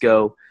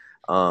Francisco.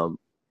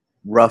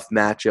 Rough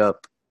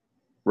matchup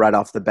right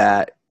off the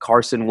bat.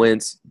 Carson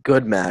Wentz,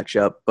 good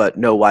matchup, but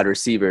no wide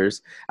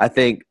receivers. I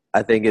think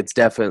it's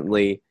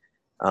definitely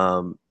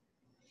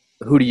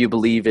who do you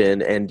believe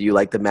in, and do you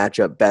like the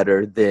matchup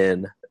better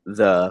than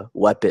the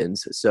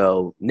weapons?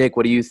 So, Nick,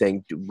 what do you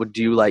think? Would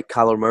you like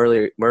Kyler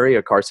Murray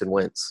or Carson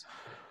Wentz?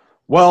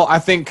 Well, I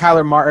think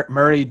Kyler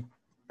Murray,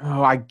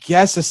 I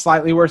guess a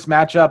slightly worse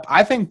matchup.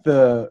 I think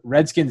the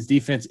Redskins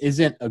defense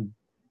isn't a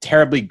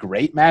terribly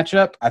great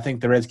matchup. I think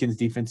the Redskins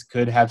defense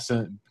could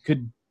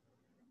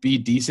be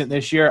decent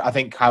this year. I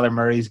think Kyler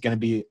Murray is going to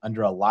be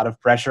under a lot of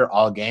pressure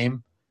all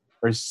game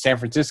versus San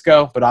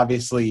Francisco, but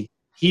obviously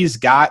he's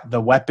got the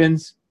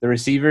weapons, the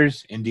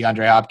receivers in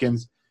DeAndre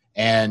Hopkins,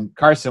 and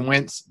Carson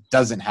Wentz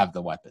doesn't have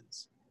the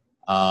weapons.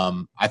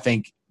 I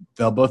think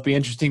they'll both be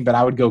interesting, but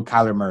I would go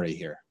Kyler Murray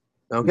here.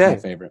 Okay.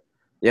 He's my favorite.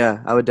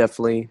 Yeah, I would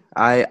definitely.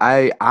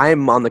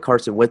 I'm on the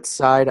Carson Wentz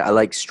side. I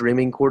like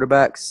streaming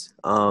quarterbacks.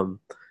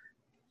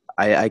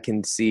 I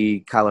can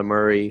see Kyler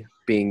Murray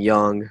being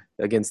young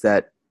against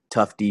that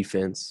tough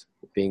defense,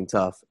 being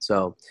tough.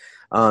 So,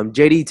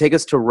 JD, take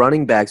us to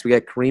running backs. We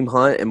got Kareem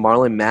Hunt and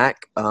Marlon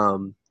Mack.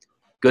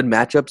 Good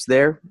matchups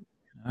there.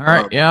 All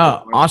right,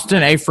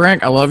 Austin A.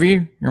 Frank, I love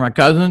you. You're my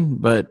cousin,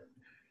 but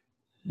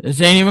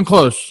this ain't even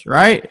close,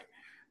 right?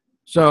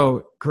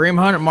 So, Kareem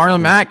Hunt and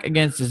Marlon Mack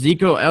against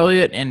Ezekiel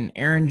Elliott and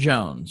Aaron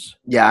Jones.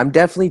 Yeah, I'm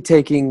definitely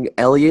taking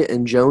Elliott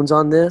and Jones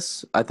on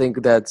this. I think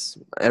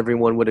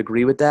everyone would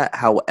agree with that.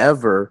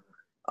 However,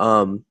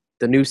 the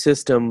new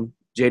system,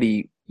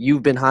 JD,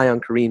 you've been high on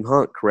Kareem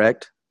Hunt,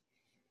 correct?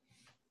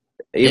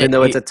 Even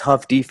though it's a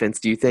tough defense,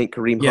 do you think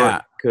Kareem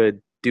Hunt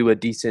could do a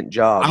decent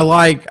job?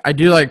 I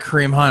do like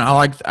Kareem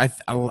Hunt.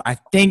 I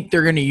think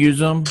they're going to use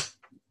him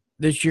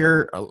this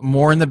year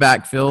more in the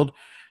backfield.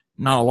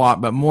 Not a lot,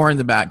 but more in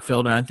the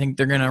backfield. And I think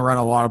they're going to run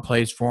a lot of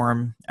plays for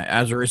him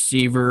as a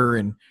receiver,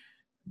 and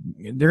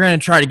they're going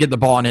to try to get the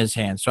ball in his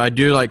hands. So I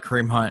do like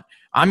Kareem Hunt.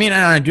 I mean,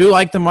 and I do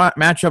like the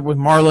matchup with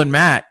Marlon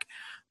Mack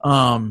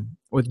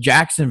with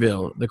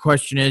Jacksonville. The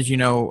question is,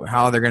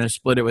 how they're going to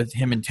split it with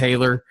him and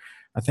Taylor.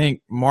 I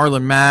think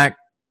Marlon Mack,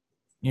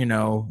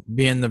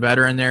 being the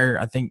veteran there,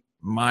 I think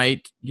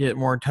might get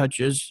more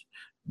touches.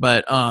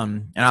 But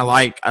and I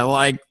like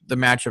the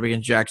matchup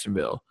against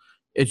Jacksonville.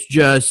 It's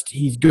just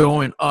he's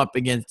going up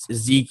against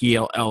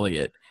Ezekiel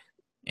Elliott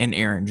and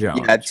Aaron Jones.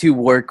 Yeah, two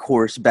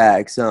workhorse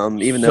backs.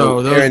 Even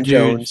though Aaron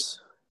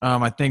Jones,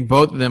 I think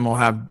both of them will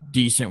have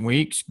decent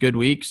weeks, good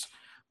weeks.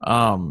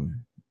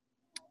 Aaron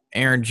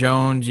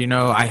Jones,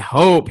 I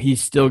hope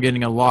he's still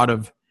getting a lot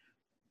of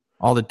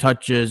all the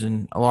touches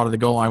and a lot of the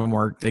goal line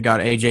work. They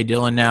got A.J.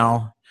 Dillon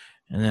now,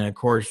 and then, of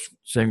course,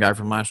 same guy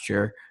from last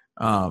year.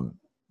 I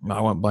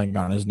went blank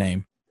on his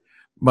name.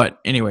 But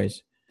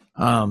anyways,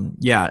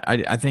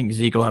 I think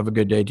Zeke will have a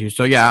good day too.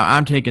 So, yeah,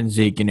 I'm taking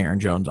Zeke and Aaron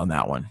Jones on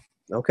that one.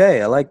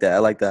 Okay, I like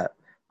that.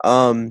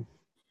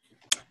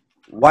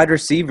 Wide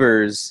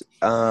receivers,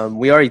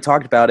 we already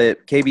talked about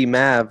it. KB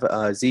Mav,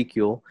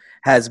 Ezekiel,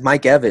 has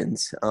Mike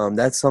Evans.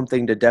 That's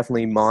something to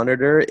definitely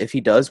monitor. If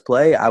he does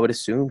play, I would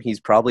assume he's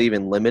probably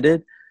even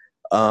limited.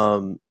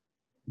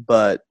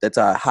 But that's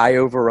a high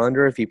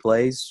over-under if he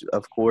plays.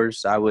 Of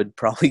course, I would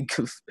probably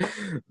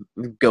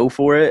go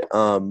for it.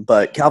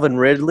 But Calvin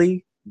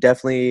Ridley,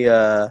 definitely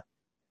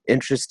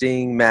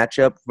interesting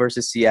matchup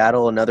versus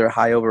Seattle, another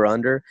high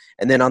over-under.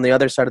 And then on the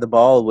other side of the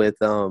ball with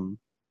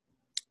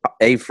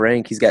A.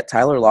 Frank, he's got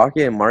Tyler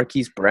Lockett and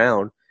Marquise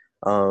Brown.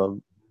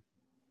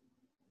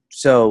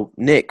 So,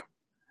 Nick,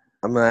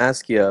 I'm going to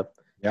ask you,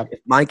 if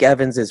Mike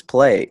Evans is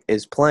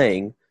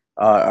playing,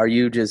 are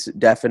you just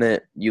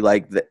definite you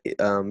like the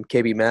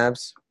KB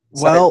Mavs?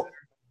 Well,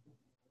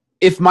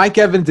 if Mike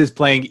Evans is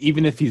playing,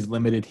 even if he's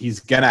limited, he's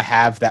going to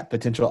have that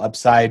potential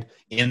upside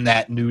in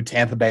that new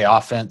Tampa Bay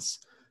offense.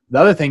 The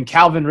other thing,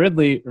 Calvin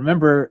Ridley,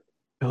 remember,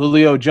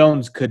 Julio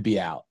Jones could be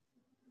out.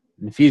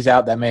 And if he's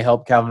out, that may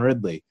help Calvin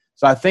Ridley.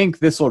 So I think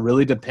this will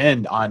really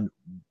depend on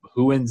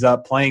who ends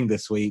up playing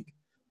this week.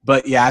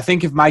 But, yeah, I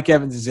think if Mike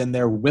Evans is in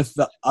there with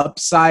the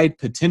upside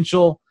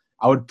potential,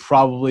 I would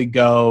probably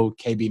go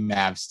KB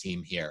Mavs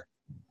team here.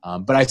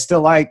 But I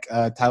still like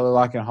Tyler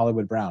Lockett and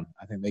Hollywood Brown.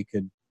 I think they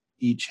could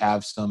each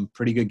have some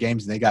pretty good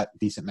games, and they got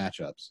decent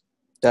matchups.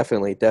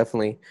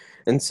 Definitely.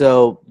 And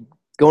so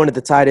going to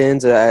the tight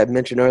ends, I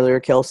mentioned earlier,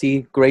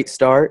 Kelsey, great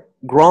start.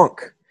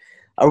 Gronk.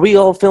 Are we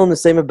all feeling the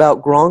same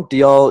about Gronk? Do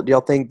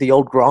y'all think the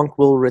old Gronk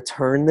will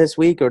return this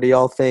week, or do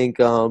y'all think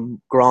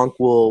Gronk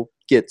will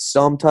get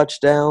some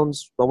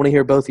touchdowns? I want to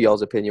hear both of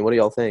y'all's opinion. What do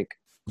y'all think?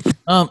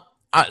 I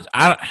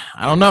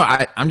don't know.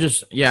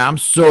 I'm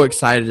so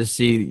excited to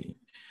see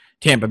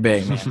Tampa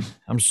Bay, man.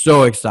 I'm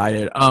so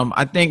excited.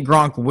 I think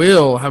Gronk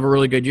will have a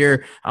really good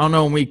year. I don't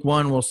know in week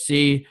 1. We'll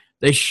see.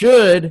 They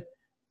should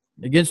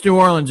against New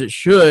Orleans. It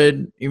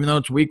should, even though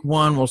it's week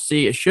 1. We'll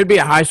see. It should be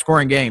a high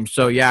scoring game.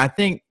 So yeah, I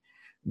think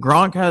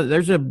Gronk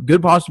there's a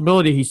good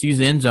possibility he sees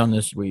the end zone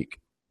this week.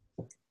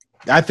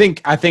 I think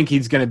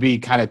he's going to be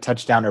kind of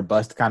touchdown or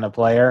bust kind of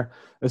player,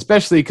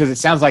 especially because it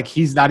sounds like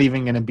he's not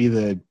even going to be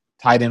the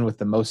tight end with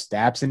the most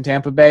snaps in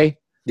Tampa Bay.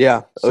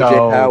 Yeah, O.J.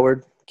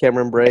 Howard,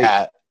 Cameron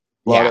Brate.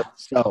 Yeah.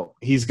 So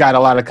he's got a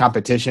lot of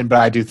competition, but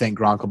I do think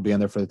Gronk will be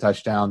in there for the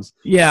touchdowns.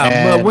 Yeah,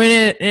 and but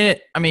when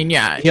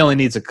he only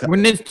needs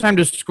when it's time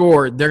to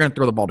score, they're going to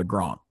throw the ball to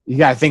Gronk.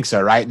 Yeah, I think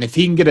so, right? And if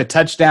he can get a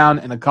touchdown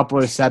and a couple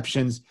of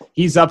receptions,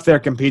 he's up there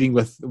competing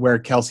with where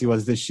Kelsey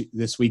was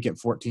this week at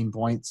 14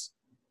 points.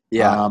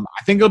 Yeah,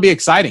 I think it'll be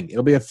exciting.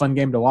 It'll be a fun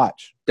game to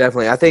watch.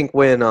 Definitely. I think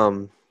when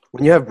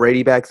you have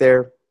Brady back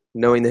there,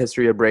 knowing the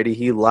history of Brady,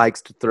 he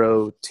likes to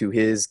throw to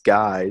his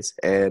guys.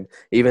 And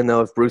even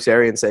though if Bruce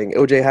Arians saying,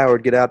 O.J.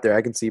 Howard, get out there,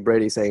 I can see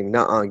Brady saying,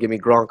 nuh-uh, give me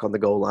Gronk on the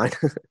goal line.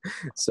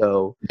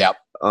 So yep.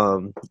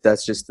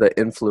 That's just the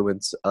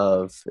influence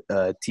of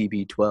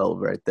TB12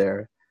 right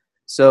there.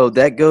 So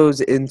that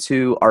goes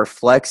into our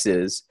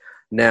flexes.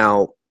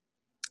 Now,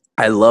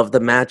 I love the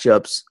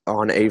matchups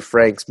on A.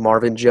 Frank's.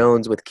 Marvin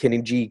Jones with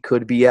Kenny G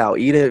could be out.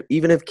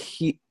 Even if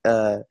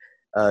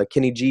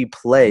Kenny G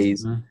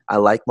plays, Mm-hmm. I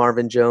like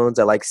Marvin Jones.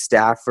 I like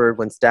Stafford.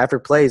 When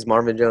Stafford plays,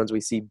 Marvin Jones,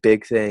 we see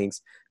big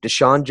things.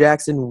 Deshaun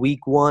Jackson,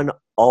 week 1,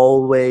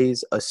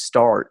 always a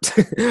start.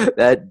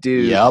 That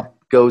dude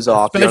goes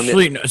off.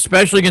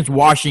 Especially against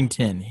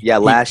Washington. Yeah,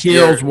 last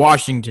year. Kills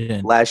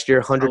Washington. Last year,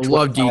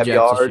 125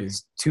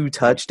 yards, 2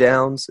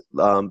 touchdowns.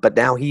 But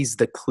now he's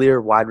the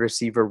clear wide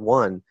receiver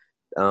 1.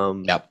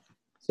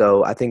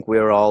 So I think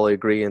we're all in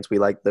agreement. We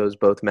like those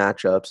both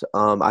matchups.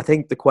 I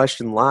think the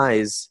question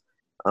lies –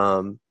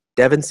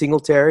 Devin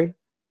Singletary,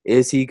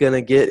 is he going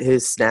to get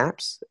his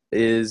snaps?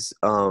 Is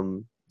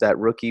that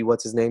rookie,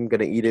 what's his name, going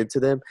to eat into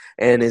them?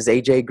 And is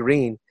AJ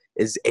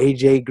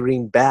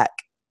Green back?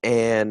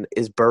 And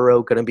is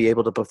Burrow going to be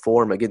able to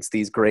perform against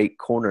these great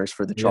corners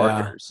for the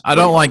Chargers? I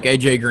don't like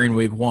AJ Green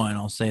week 1.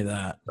 I'll say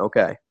that.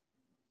 Okay.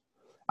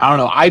 I don't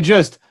know.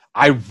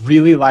 I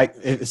really like,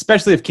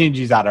 especially if Kenny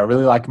G's out, I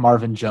really like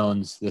Marvin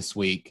Jones this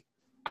week.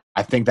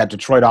 I think that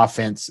Detroit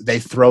offense, they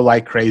throw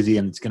like crazy,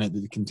 and it's going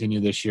to continue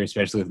this year,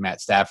 especially with Matt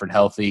Stafford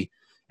healthy.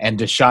 And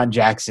Deshaun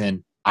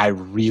Jackson, I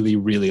really,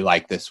 really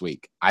like this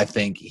week. I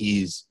think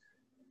he's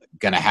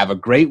going to have a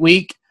great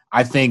week.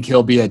 I think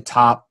he'll be a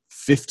top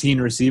 15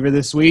 receiver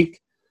this week.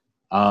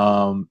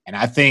 And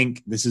I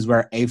think this is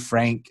where A.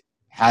 Frank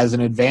has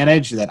an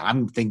advantage that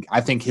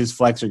I think his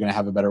flex are going to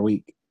have a better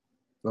week.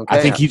 Okay.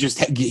 I think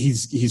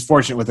he's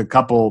fortunate with a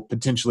couple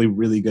potentially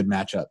really good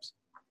matchups.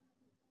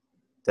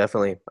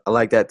 Definitely. I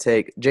like that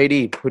take.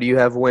 JD, who do you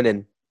have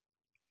winning?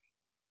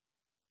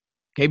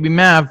 KB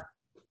Mav.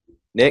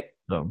 Nick?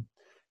 So.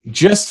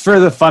 Just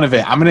for the fun of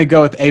it, I'm going to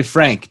go with A.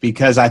 Frank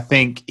because I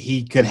think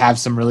he could have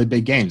some really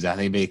big games. I think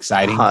it'd be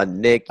exciting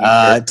Nick,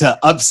 to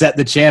upset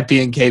the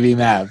champion, KB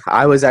Mav.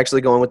 I was actually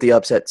going with the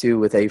upset, too,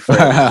 with A.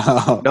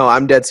 Frank. No,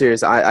 I'm dead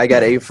serious. I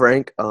got A.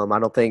 Frank. I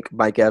don't think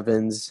Mike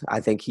Evans, I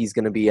think he's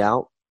going to be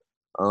out.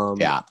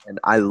 And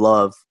I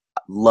love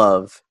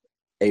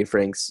A.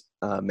 Frank's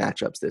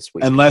matchups this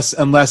week. Unless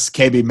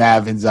KB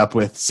Mav ends up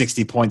with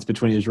 60 points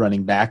between his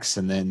running backs,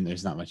 and then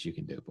there's not much you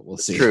can do, but we'll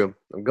see. True.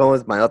 I'm going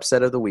with my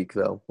upset of the week,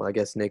 though. Well, I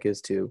guess Nick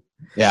is too.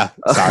 Yeah,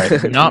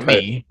 sorry. Not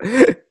me.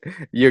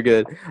 You're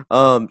good.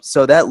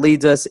 So that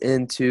leads us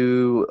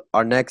into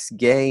our next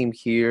game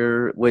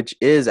here, which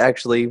is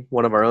actually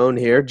one of our own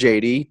here,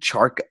 JD,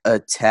 Chark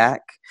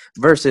Attack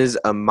versus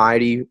a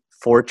Mighty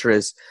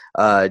Fortress.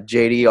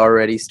 JD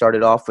already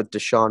started off with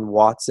Deshaun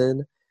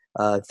Watson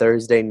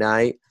Thursday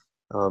night.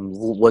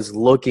 Was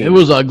looking. It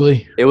was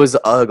ugly. It was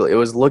ugly. It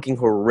was looking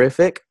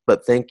horrific,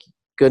 but thank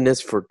goodness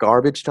for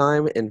garbage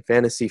time in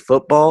fantasy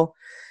football.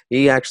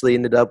 He actually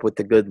ended up with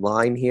a good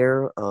line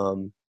here.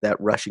 That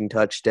rushing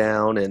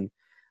touchdown and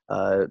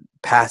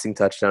passing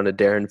touchdown to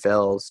Darren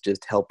Fells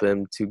just help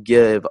him to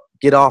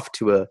get off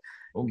to a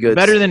good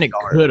better than it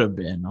start. Could have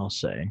been, I'll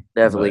say.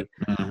 Definitely.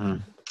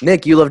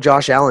 Nick, you love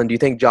Josh Allen. Do you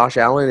think Josh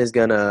Allen is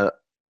going to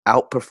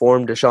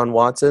outperform Deshaun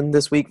Watson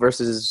this week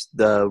versus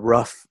the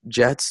rough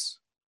Jets?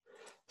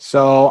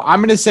 So I'm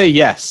going to say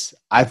yes.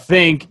 I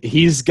think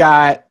he's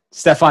got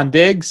Stephon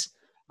Diggs.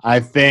 I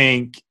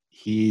think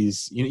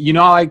he's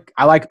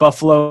I like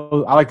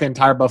Buffalo. I like the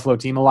entire Buffalo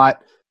team a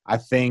lot. I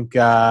think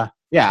I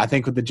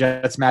think with the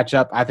Jets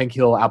matchup, I think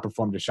he'll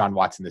outperform Deshaun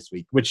Watson this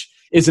week, which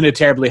isn't a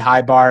terribly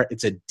high bar.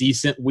 It's a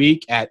decent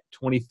week at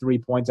 23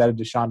 points out of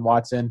Deshaun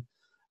Watson.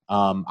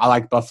 I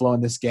like Buffalo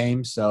in this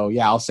game. So,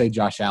 yeah, I'll say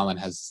Josh Allen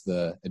has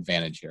the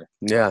advantage here.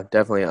 Yeah,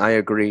 definitely. I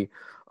agree.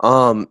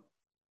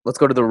 Let's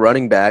go to the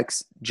running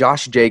backs.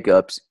 Josh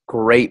Jacobs,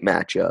 great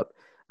matchup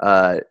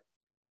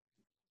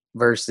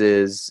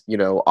versus,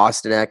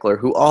 Austin Eckler,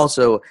 who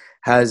also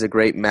has a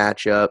great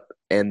matchup.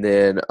 And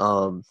then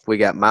we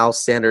got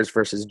Miles Sanders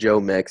versus Joe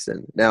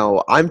Mixon.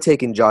 Now, I'm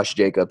taking Josh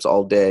Jacobs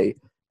all day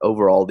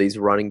over all these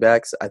running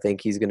backs. I think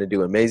he's going to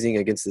do amazing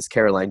against this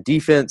Carolina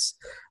defense.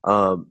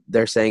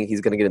 They're saying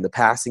he's going to get in the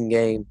passing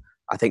game.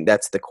 I think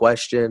that's the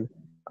question.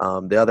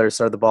 The other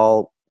side of the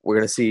ball, we're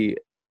going to see,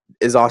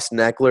 is Austin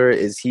Eckler,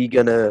 is he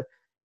going to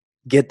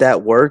get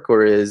that work,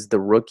 or is the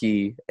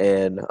rookie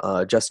and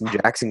Justin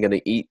Jackson going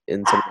to eat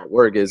in some of that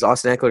work? Is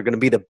Austin Eckler going to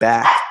be the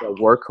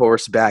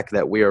workhorse back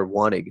that we are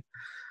wanting?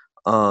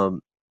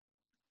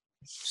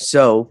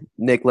 So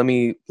Nick, let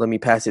me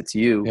pass it to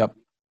you. Yep.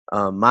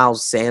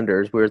 Miles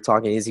Sanders, we were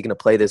talking, is he going to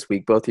play this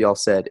week? Both of y'all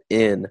said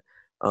in.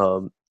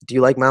 Do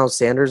you like Miles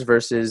Sanders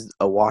versus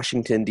a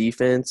Washington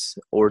defense,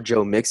 or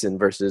Joe Mixon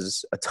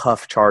versus a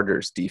tough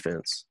Chargers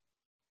defense?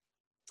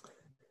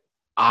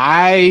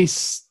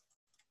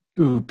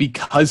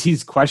 Because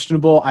he's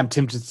questionable, I'm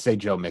tempted to say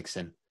Joe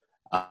Mixon.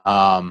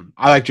 I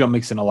like Joe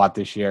Mixon a lot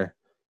this year.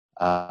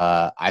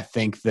 I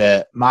think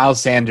that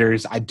Miles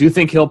Sanders, I do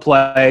think he'll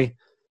play.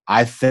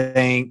 I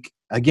think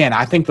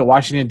the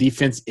Washington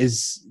defense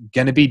is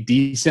going to be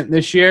decent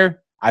this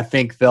year. I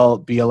think they'll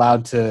be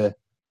allowed to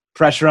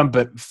pressure him,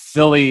 but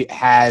Philly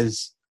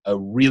has a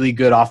really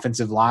good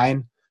offensive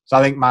line. So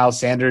I think Miles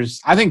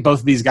Sanders, I think both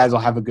of these guys will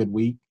have a good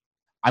week.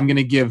 I'm going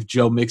to give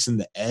Joe Mixon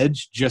the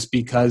edge just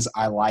because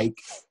I like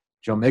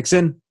Joe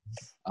Mixon.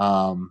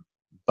 But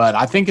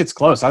I think it's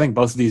close. I think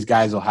both of these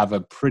guys will have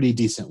a pretty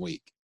decent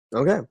week.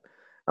 Okay.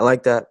 I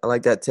like that. I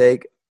like that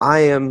take.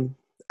 I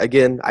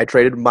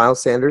traded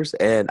Miles Sanders,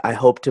 and I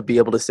hope to be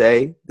able to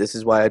say this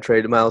is why I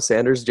traded Miles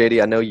Sanders.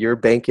 JD, I know you're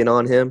banking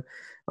on him.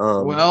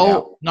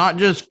 Not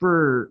just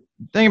for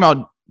 – thing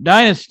about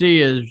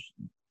Dynasty is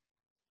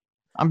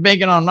I'm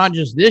banking on not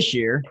just this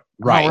year.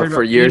 Right. But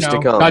for years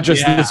to come. Not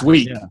just this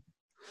week. Yeah.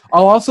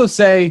 I'll also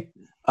say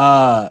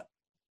Austin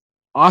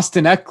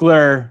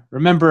Eckler,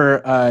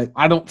 remember,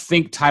 I don't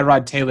think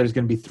Tyrod Taylor is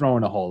going to be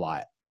throwing a whole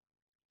lot.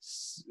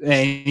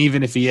 And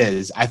even if he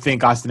is, I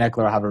think Austin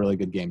Eckler will have a really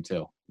good game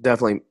too.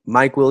 Definitely.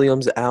 Mike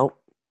Williams out.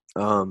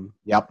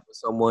 Yep.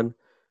 Someone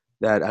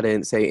that I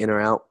didn't say in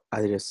or out.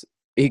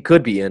 He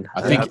could be in.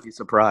 I'd be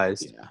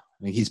surprised. Yeah,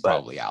 I think he's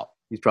probably out.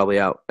 He's probably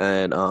out.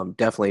 And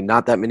definitely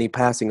not that many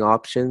passing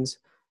options.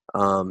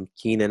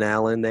 Keenan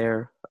Allen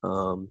there.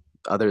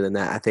 Other than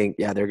that, I think,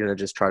 they're going to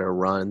just try to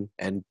run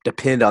and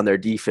depend on their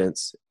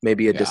defense.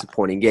 Maybe a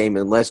disappointing game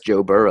unless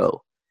Joe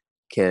Burrow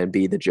can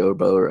be the Joe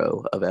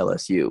Burrow of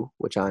LSU,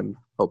 which I'm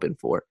hoping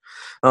for.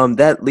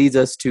 That leads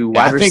us to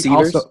wide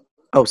receivers.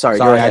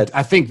 Go ahead.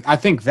 I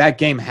think that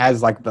game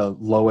has like the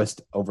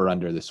lowest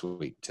over-under this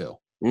week too.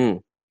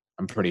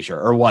 I'm pretty sure,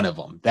 or one of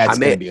them. That's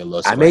going to be a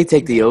low. I may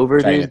take the over.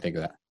 Trying to think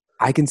of that.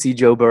 I can see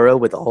Joe Burrow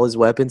with all his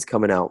weapons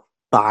coming out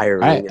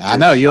firing. I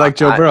know you like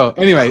Joe Burrow.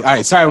 Anyway, all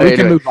right. Sorry, we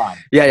can move on.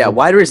 Yeah.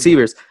 Wide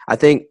receivers. I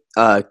think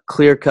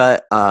clear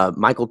cut.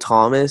 Michael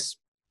Thomas.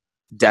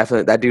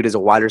 Definitely, that dude is a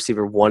wide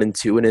receiver 1 and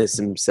 2 in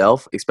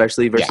himself,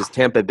 especially versus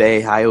Tampa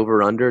Bay, high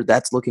over under.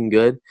 That's looking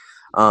good.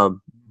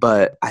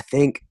 But I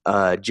think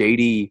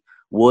JD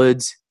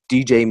Woods,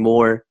 DJ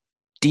Moore,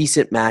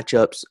 decent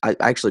matchups.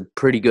 Actually,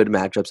 pretty good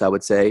matchups, I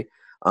would say.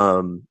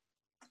 I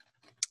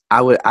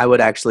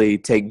would actually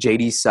take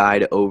JD's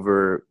side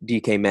over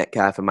DK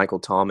Metcalf and Michael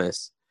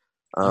Thomas.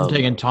 I'm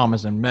taking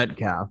Thomas and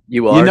Metcalf.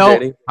 You are,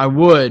 JD? I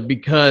would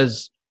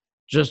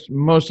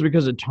mostly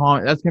because of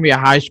Tom. That's going to be a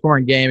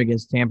high-scoring game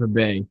against Tampa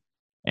Bay,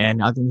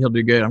 and I think he'll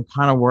do good. I'm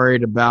kind of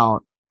worried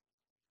about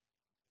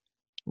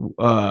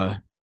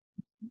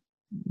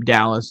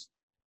Dallas.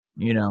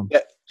 There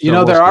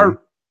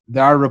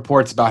are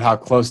reports about how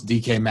close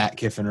DK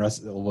Metcalf and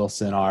Russell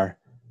Wilson are.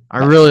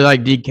 I really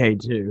like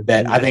DK too.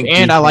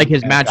 I like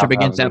his matchup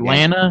against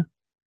Atlanta.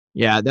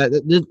 Yeah,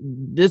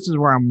 this is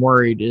where I'm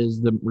worried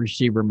is the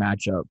receiver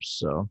matchups.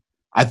 So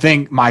I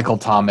think Michael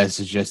Thomas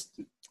is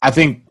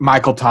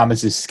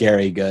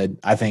scary good.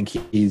 I think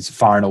he's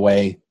far and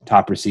away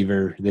top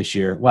receiver this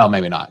year. Well,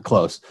 maybe not.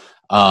 Close.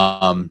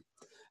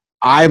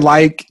 I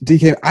like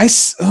DK.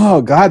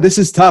 Oh, God, this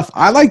is tough.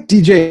 I like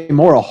DJ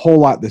Moore a whole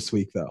lot this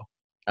week, though.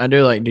 I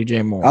do like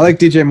DJ Moore. I like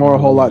DJ Moore a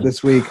whole lot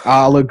this week.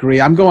 I'll agree.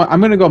 I'm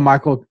going to go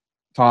Michael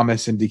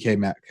Thomas and DK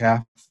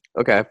Metcalf.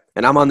 Okay.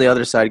 And I'm on the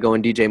other side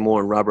going DJ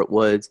Moore and Robert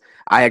Woods.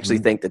 I actually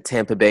think the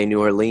Tampa Bay New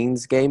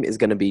Orleans game is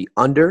going to be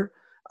under.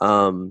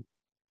 Good.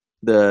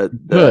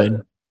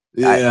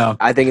 Yeah.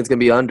 I think it's going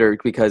to be under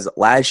because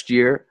last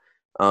year,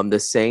 the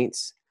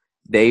Saints,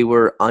 they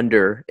were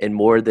under in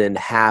more than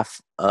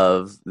half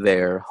of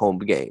their home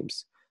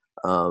games.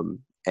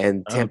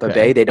 And Tampa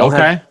Bay, they don't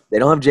have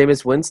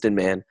Jameis Winston,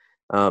 man.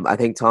 I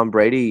think Tom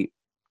Brady,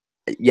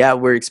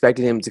 we're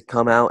expecting him to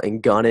come out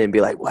and gun it and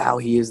be like, wow,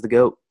 he is the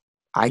GOAT.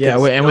 I Yeah,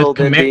 can and with still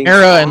them being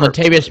Kamara and smart.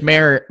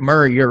 Latavius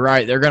Murray, you're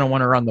right. They're going to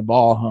want to run the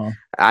ball, huh?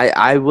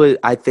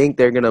 I think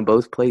they're gonna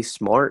both play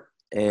smart,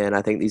 and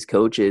I think these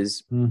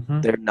coaches,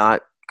 Mm-hmm. they're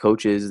not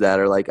coaches that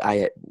are like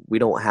we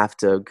don't have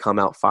to come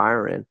out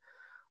firing.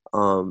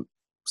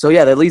 So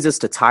yeah, that leads us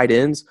to tight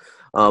ends.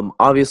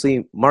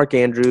 Obviously, Mark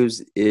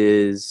Andrews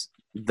is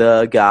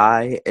the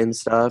guy and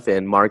stuff,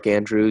 and Mark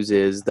Andrews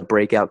is the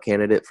breakout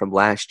candidate from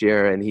last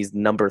year, and he's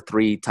number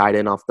 3 tight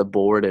end off the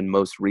board in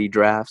most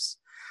redrafts.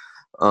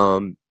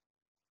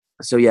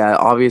 So yeah,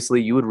 obviously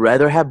you would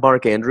rather have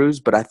Mark Andrews,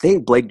 but I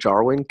think Blake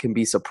Jarwin can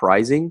be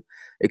surprising,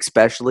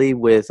 especially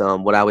with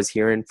what I was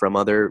hearing from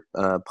other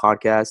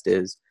podcasts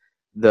is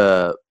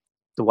the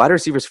wide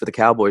receivers for the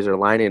Cowboys are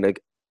lining.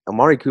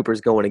 Amari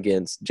Cooper's going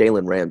against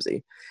Jalen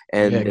Ramsey,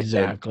 and yeah,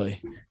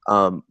 exactly.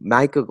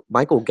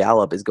 Michael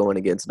Gallup is going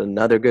against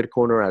another good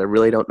corner. I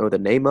really don't know the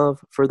name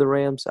of for the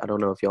Rams. I don't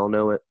know if y'all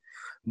know it.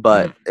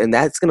 But and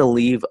that's going to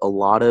leave a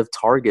lot of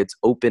targets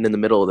open in the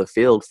middle of the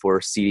field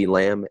for CeeDee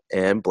Lamb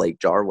and Blake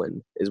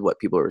Jarwin is what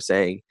people are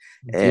saying.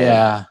 And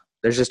Yeah.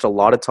 there's just a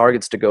lot of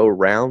targets to go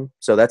around.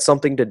 So that's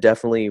something to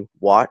definitely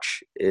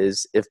watch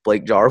is if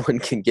Blake Jarwin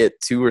can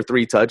get 2 or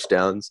 3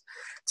 touchdowns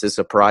to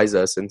surprise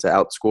us and to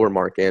outscore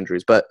Mark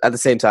Andrews. But at the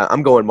same time,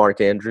 I'm going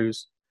Mark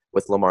Andrews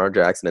with Lamar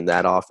Jackson in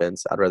that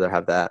offense. I'd rather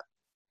have that.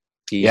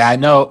 Yeah, I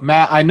know,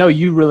 Matt. I know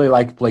you really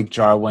like Blake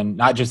Jarwin,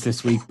 not just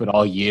this week, but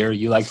all year.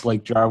 You like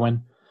Blake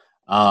Jarwin.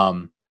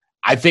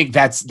 I think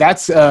that's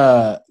going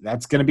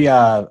to be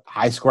a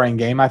high scoring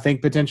game. I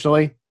think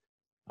potentially,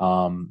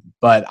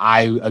 but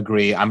I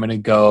agree. I'm going to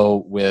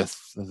go with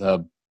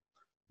the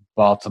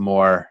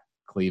Baltimore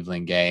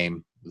Cleveland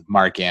game with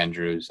Mark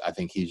Andrews. I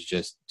think he's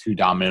just too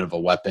dominant of a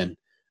weapon.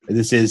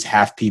 This is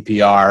half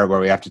PPR where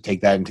we have to take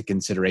that into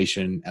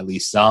consideration at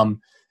least some.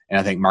 And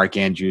I think Mark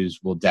Andrews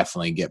will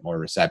definitely get more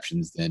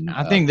receptions than.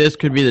 I think this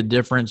could be the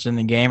difference in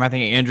the game. I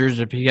think Andrews,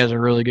 if he has a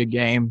really good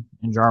game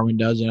and Jarwin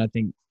doesn't, I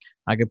think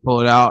I could pull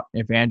it out.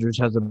 If Andrews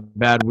has a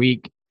bad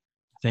week,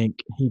 I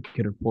think he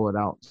could have pulled it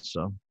out.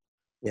 So,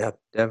 yeah,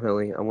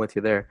 definitely. I'm with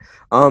you there.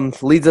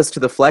 Leads us to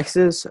the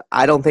flexes.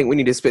 I don't think we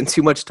need to spend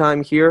too much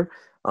time here.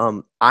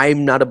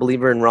 I'm not a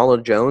believer in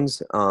Ronald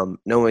Jones.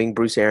 Knowing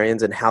Bruce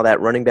Arians and how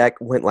that running back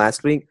went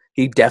last week,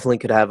 he definitely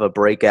could have a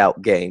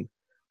breakout game.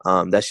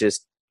 That's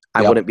just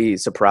I wouldn't be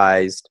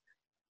surprised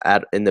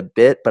in the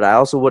bit, but I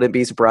also wouldn't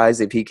be surprised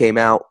if he came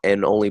out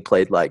and only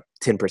played like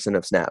 10%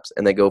 of snaps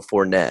and they go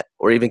Fournette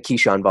or even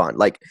Keyshawn Vaughn.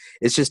 Like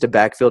it's just a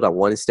backfield I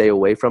want to stay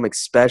away from,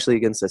 especially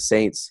against the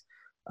Saints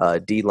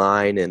D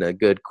line and a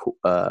good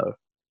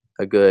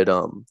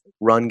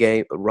run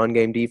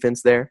game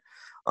defense there.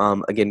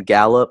 Again,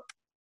 Gallup.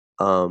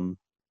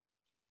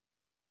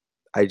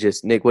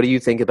 Nick, what do you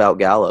think about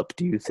Gallup?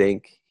 Do you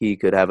think he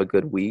could have a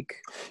good week?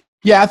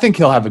 Yeah, I think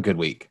he'll have a good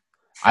week.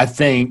 I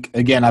think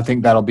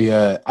it'll be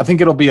a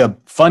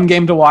fun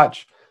game to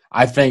watch.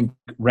 I think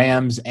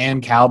Rams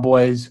and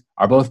Cowboys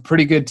are both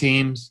pretty good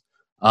teams.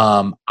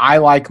 I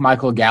like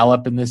Michael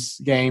Gallup in this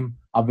game.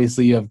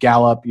 Obviously, you have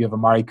Gallup, you have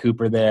Amari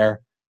Cooper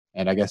there,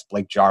 and I guess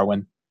Blake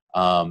Jarwin.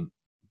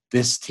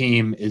 This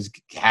team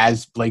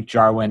has Blake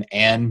Jarwin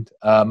and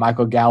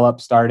Michael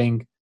Gallup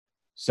starting.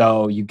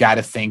 So you got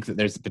to think that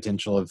there's the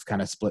potential of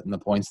kind of splitting the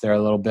points there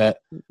a little bit.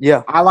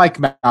 Yeah. I like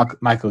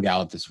Michael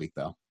Gallup this week,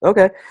 though.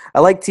 Okay. I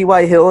like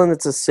T.Y. Hilton.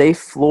 It's a safe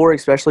floor,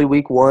 especially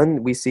week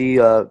 1. We see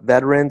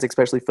veterans,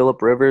 especially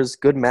Phillip Rivers.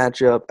 Good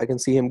matchup. I can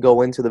see him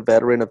go into the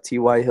veteran of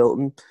T.Y.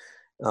 Hilton.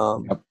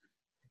 Yep.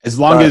 As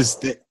long as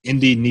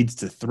Indy needs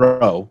to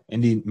throw,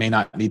 Indy may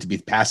not need to be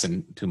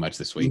passing too much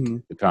this week,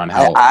 depending on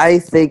how I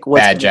think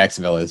bad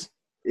Jacksonville is.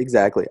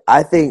 Exactly.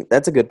 I think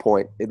that's a good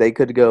point. They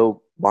could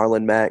go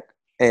Marlon Mack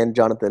and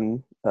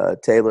Jonathan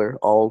Taylor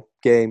all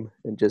game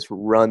and just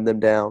run them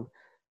down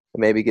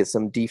and maybe get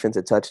some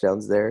defensive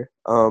touchdowns there.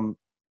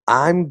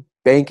 I'm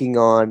banking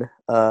on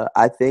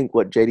I think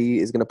what JD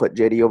is going to put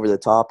JD over the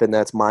top, and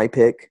that's my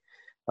pick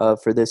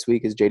for this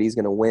week is JD's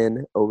going to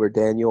win over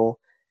Daniel.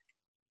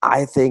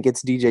 I think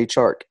it's DJ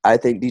Chark. I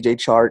think DJ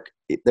Chark,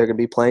 they're going to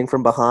be playing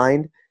from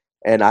behind,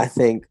 and I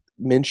think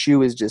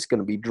Minshew is just going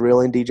to be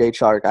drilling DJ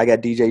Chark. I got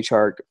DJ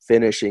Chark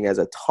finishing as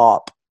a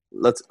top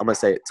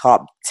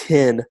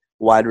 10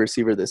 wide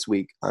receiver this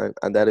week.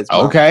 And that is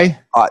my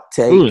hot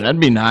take. Ooh, that'd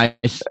be nice.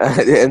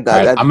 And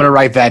right, I'm going to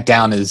write that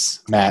down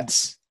as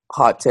Matt's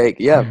hot take.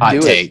 Yeah,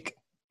 hot take. It.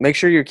 Make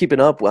sure you're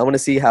keeping up. I want to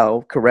see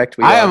how correct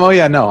we are. I am. Oh,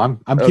 yeah, no,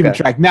 I'm keeping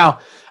track. Now,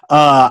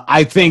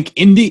 I think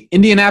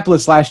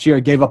Indianapolis last year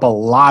gave up a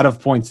lot of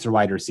points to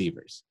wide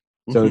receivers.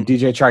 So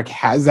DJ Chark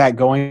has that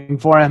going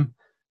for him.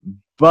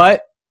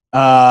 But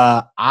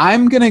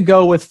I'm going to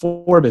go with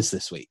Forbes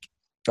this week.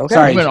 Okay.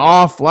 Sorry. He went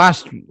off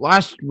last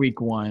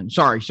week one.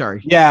 Sorry.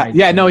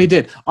 Yeah, no, he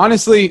did.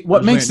 Honestly,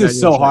 what makes this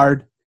so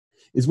hard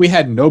is we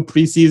had no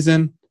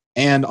preseason,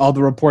 and all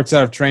the reports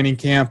out of training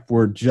camp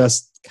were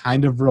just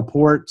kind of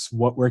reports,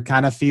 what we're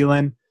kind of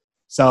feeling.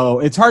 So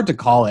it's hard to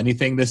call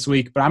anything this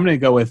week, but I'm going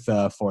to go with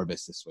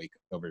Forbes this week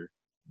over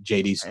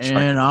JD's.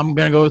 And I'm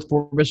going to go with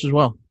Forbes as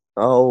well.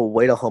 Oh,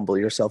 way to humble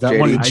yourself, that JD.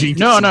 one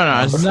No. It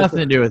has nothing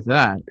to do with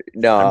that.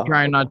 No. I'm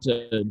trying not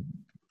to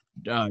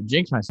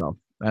jinx myself.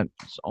 That's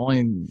the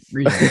only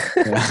reason.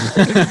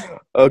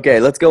 Okay,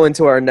 let's go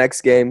into our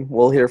next game.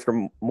 We'll hear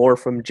more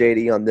from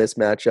JD on this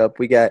matchup.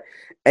 We got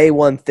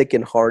A1 Thick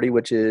and Hardy,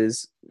 which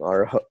is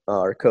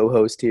our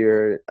co-host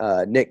here,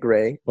 Nick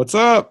Gray. What's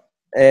up?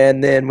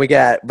 And then we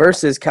got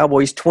versus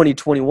Cowboys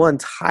 2021,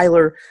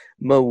 Tyler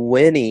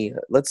Mawhinney.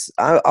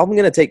 I'm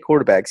going to take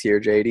quarterbacks here,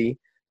 JD.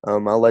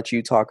 I'll let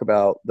you talk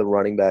about the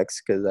running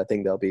backs because I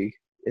think they'll be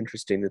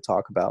interesting to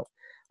talk about.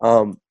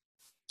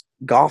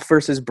 Goff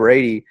versus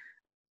Brady.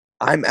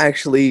 I'm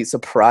actually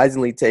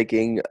surprisingly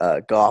taking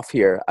Goff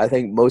here. I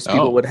think most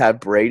people would have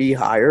Brady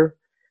higher.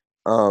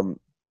 I'm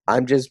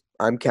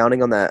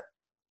counting on that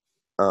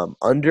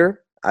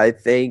under. I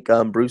think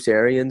Bruce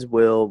Arians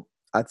will.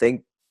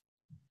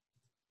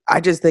 I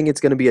just think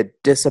it's going to be a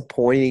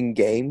disappointing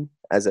game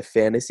as a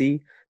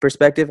fantasy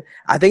perspective.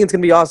 I think it's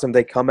going to be awesome.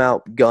 They come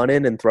out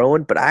gunning and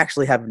throwing, but I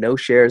actually have no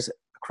shares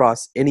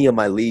across any of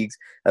my leagues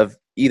of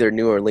either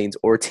New Orleans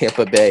or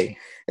Tampa Bay.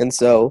 And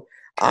so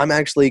I'm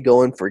actually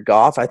going for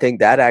Goff. I think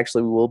that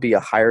actually will be a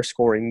higher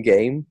scoring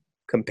game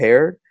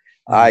compared.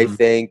 Mm-hmm. I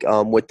think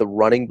with the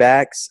running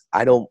backs,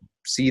 I don't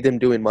see them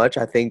doing much.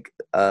 I think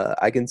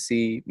I can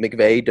see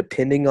McVay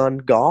depending on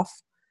Goff.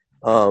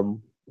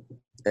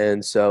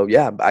 And so,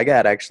 yeah, I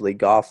got actually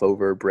Goff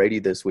over Brady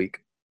this week.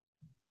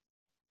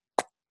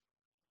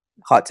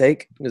 Hot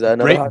take? Is that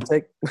another hot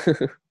take?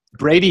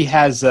 Brady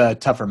has a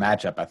tougher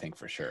matchup, I think,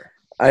 for sure.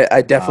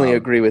 I definitely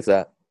agree with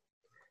that.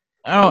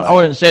 I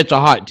wouldn't say it's a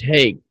hot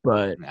take,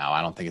 but no,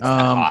 I don't think it's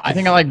that hot. I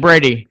think I like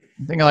Brady.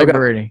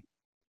 Brady.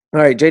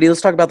 All right, JD,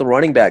 let's talk about the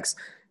running backs.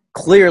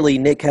 Clearly,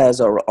 Nick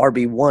has our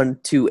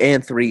RB1, 2,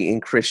 and 3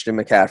 in Christian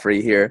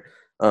McCaffrey here.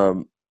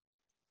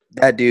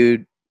 That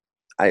dude,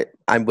 I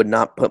would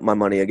not put my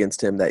money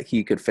against him that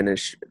he could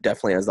finish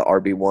definitely as the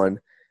RB1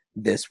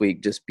 this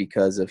week just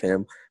because of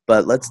him.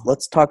 But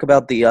let's talk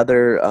about the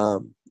other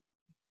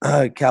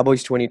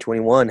Cowboys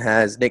 2021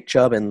 has Nick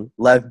Chubb and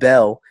Lev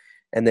Bell,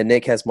 and then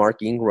Nick has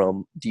Mark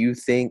Ingram. Do you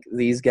think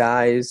these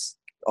guys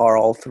are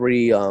all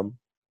three going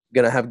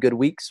to have good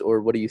weeks,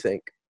 or what do you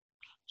think?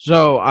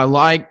 So I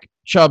like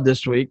Chubb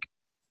this week.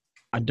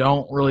 I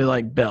don't really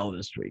like Bell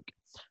this week.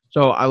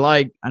 So I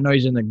know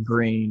he's in the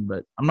green,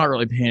 but I'm not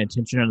really paying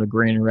attention to the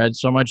green and red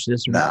so much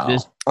this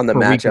on the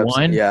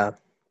matchups.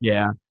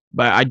 Yeah.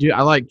 But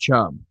I like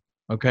Chubb.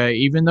 Okay.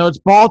 Even though it's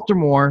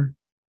Baltimore,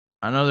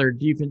 I know their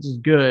defense is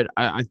good.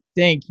 I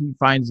think he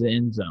finds the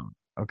end zone.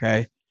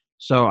 Okay.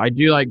 So I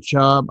do like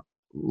Chubb.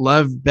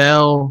 Lev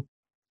Bell.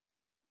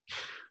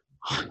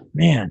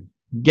 Man,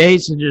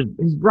 Gates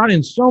he's brought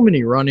in so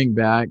many running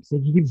backs.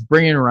 He keeps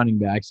bringing running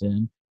backs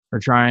in. Or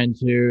trying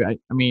to.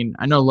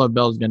 I know Lev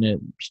Bell's going to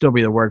still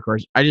be the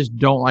workhorse. I just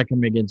don't like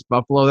him against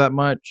Buffalo that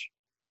much.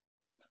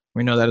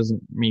 We know that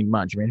doesn't mean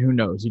much. Who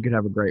knows? He could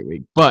have a great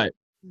week. But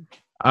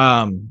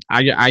I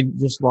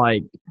just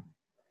like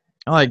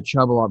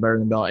Chubb a lot better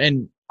than Bell.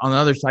 And on the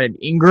other side,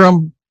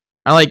 Ingram,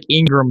 I like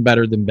Ingram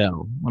better than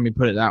Bell. Let me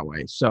put it that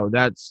way. So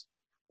that's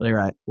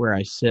really where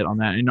I sit on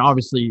that. And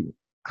obviously,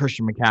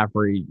 Christian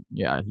McCaffrey,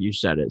 yeah, you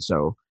said it.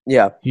 So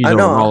yeah, he's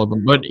over all of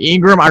them. But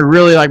Ingram, I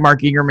really like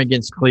Mark Ingram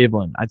against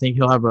Cleveland. I think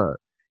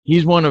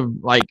he's one of,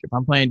 if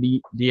I'm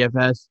playing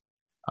DFS,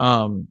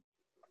 I'm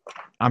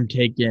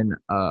taking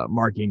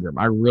Mark Ingram.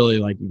 I really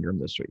like Ingram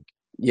this week.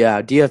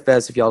 Yeah,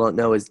 DFS, if y'all don't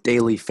know, is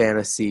daily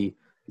fantasy,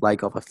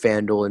 like off of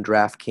FanDuel and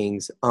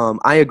DraftKings.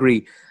 I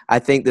agree. I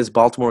think this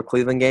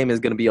Baltimore-Cleveland game is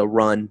going to be a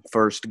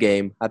run-first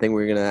game. I think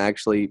we're going to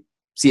actually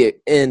see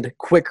it end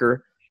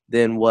quicker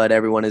than what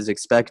everyone is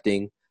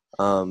expecting.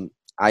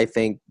 I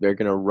think they're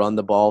going to run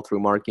the ball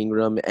through Mark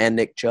Ingram and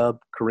Nick Chubb,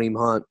 Kareem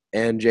Hunt,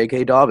 and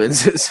J.K.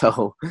 Dobbins.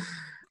 So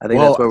I think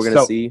that's what we're going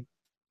to see.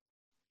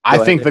 I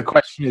think the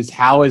question is,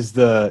 how is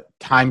the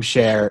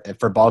timeshare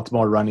for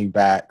Baltimore running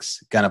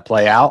backs going to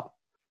play out?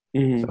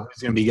 Mm-hmm. So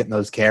who's going to be getting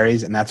those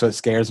carries? And that's what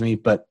scares me.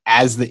 But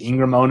as the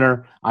Ingram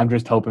owner, I'm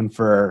just hoping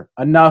for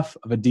enough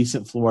of a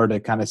decent floor to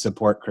kind of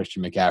support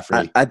Christian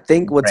McCaffrey. I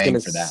think what's going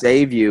to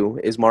save you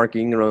is Mark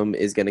Ingram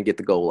is going to get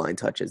the goal line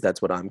touches.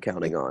 That's what I'm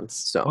counting on.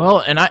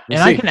 So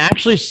I can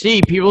actually see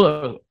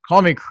people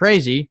call me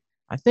crazy.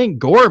 I think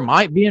Gore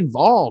might be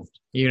involved.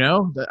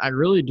 I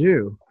really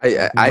do.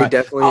 I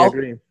definitely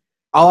agree.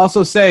 I'll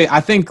also say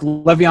I think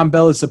Le'Veon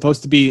Bell is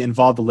supposed to be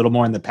involved a little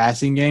more in the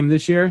passing game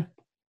this year,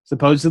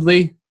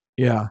 supposedly.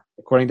 Yeah,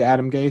 according to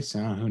Adam Gase.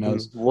 Who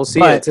knows? We'll see.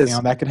 But,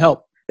 that could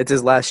help. It's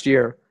his last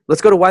year.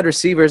 Let's go to wide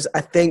receivers.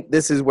 I think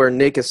this is where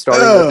Nick is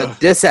starting with a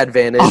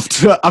disadvantage.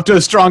 Off to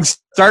a strong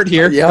start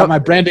here. Yep. Got my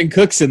Brandon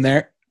Cooks in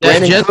there.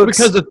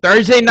 Because of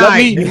Thursday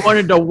night, you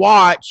wanted to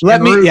watch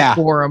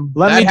for him.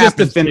 Let me just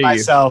defend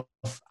myself.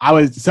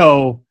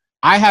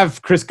 I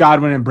have Chris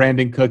Godwin and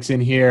Brandon Cooks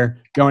in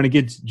here going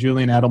against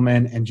Julian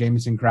Edelman and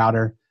Jamison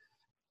Crowder.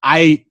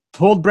 I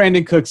pulled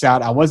Brandon Cooks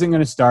out. I wasn't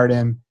going to start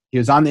him. He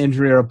was on the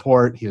injury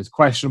report. He was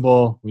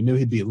questionable. We knew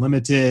he'd be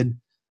limited.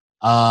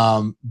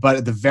 But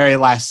at the very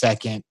last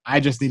second, I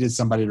just needed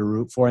somebody to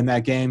root for in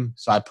that game.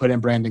 So I put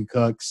in Brandon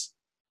Cooks.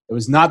 It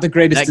was not the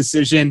greatest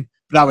decision,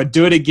 but I would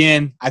do it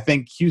again. I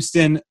think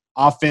Houston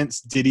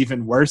offense did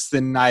even worse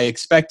than I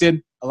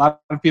expected. a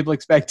lot of people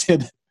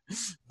expected,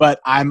 but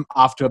I'm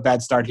off to a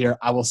bad start here.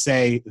 I will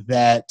say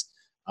that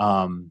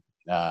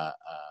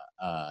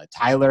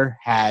Tyler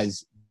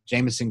has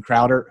Jamison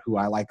Crowder, who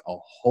I like a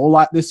whole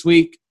lot this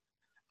week.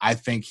 I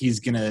think he's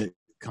going to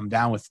come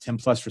down with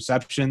 10-plus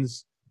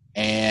receptions.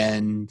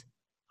 And,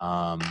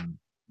 Brandon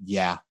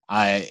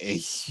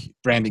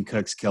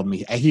Cooks killed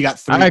me. He got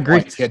 3 I agree.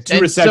 points. He had 2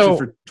 And receptions so,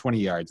 for 20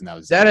 yards, and that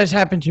was that has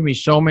happened to me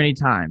so many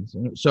times.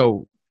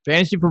 So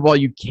fantasy football,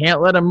 you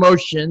can't let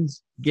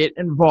emotions get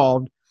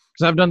involved,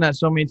 because I've done that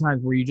so many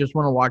times where you just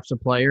want to watch the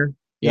player.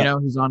 You Yep. know,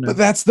 he's on a But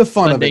that's the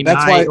fun Sunday of it.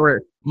 That's night why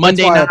or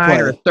Monday why I night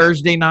or play.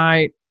 Thursday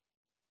night.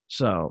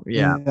 So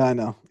yeah, I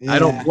know. I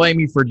don't blame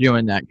you for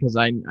doing that, because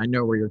I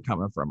know where you're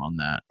coming from on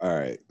that. All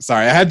right.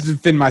 Sorry, I had to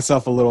defend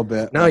myself a little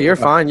bit. No, you're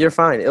fine. You're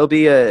fine. It'll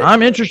be a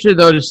I'm interested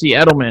though to see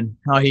Edelman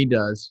how he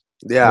does.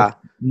 yeah. with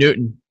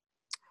Newton.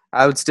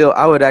 I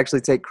would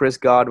actually take Chris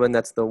Godwin.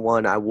 That's the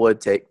one I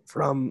would take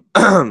from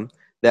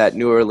that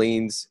New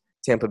Orleans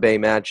Tampa Bay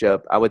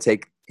matchup. I would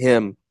take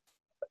him.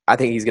 I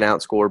think he's going to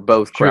outscore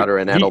both Crowder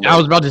and Edelman. I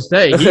was about to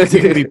say he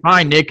could be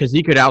fine, Nick, because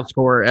he could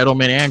outscore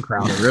Edelman and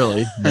Crowder.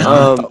 Really.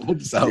 Yeah,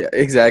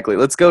 exactly.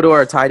 Let's go to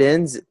our tight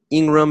ends,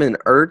 Ingram and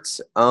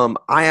Ertz.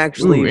 I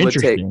actually would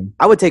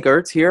take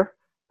Ertz here,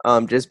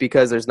 just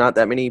because there's not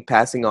that many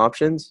passing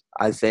options.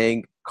 I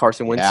think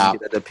Carson Wentz is going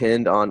to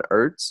depend on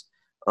Ertz.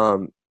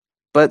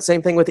 But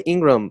same thing with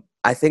Ingram.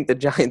 I think the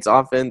Giants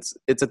offense,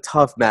 it's a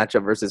tough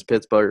matchup versus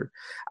Pittsburgh.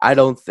 I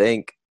don't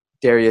think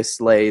Darius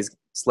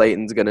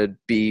Slayton's going to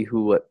be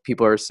what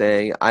people are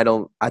saying. I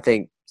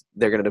think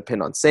they're going to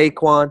depend on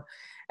Saquon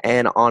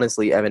and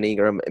honestly Evan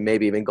Ingram and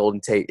maybe even Golden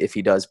Tate if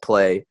he does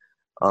play.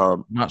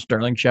 Not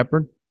Sterling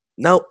Shepard?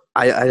 No,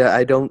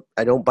 I don't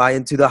buy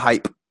into the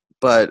hype,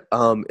 but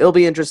it'll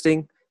be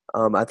interesting.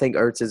 I think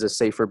Ertz is a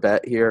safer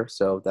bet here,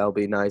 so that'll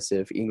be nice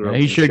if Ingram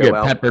he should get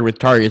peppered with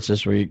targets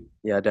this week.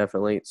 Yeah,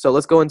 definitely. So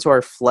let's go into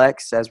our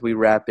flex as we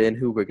wrap in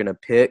who we're going to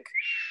pick.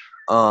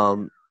 I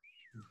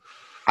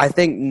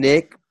think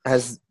Nick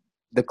has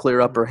the clear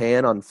upper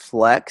hand on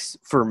flex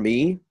for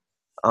me,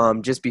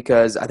 just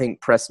because I think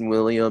Preston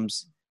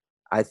Williams,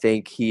 I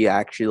think he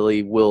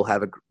actually will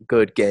have a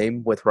good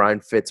game with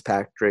Ryan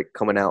Fitzpatrick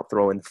coming out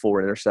throwing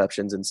 4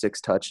 interceptions and 6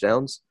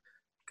 touchdowns,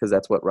 because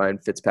that's what Ryan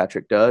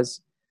Fitzpatrick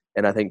does.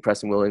 And I think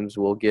Preston Williams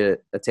will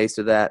get a taste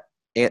of that.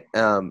 And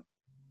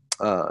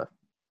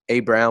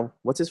A. Brown,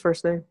 what's his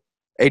first name?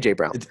 A.J.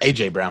 Brown. It's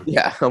A.J. Brown.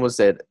 Yeah, I almost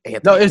said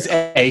Anthony. No, it's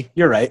A.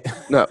 You're right.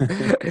 No,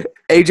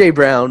 A.J.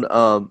 Brown.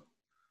 I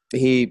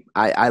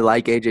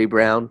like A.J.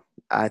 Brown.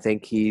 I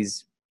think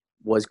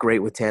was great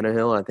with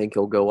Tannehill. I think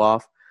he'll go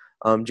off.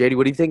 JD,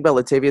 what do you think about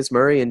Latavius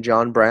Murray and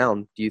John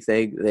Brown? Do you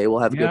think they will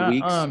have good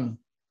weeks? I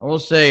will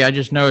say I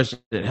just noticed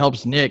it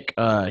helps Nick.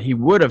 He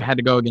would have had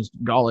to go against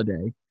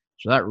Galladay,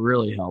 so that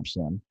really helps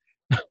him.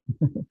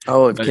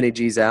 If Kenny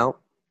G's out?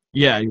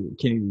 Yeah,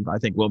 Kenny, I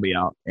think, will be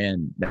out.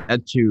 And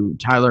that too,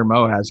 Tyler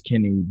Moe has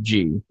Kenny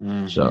G.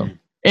 Mm-hmm. So,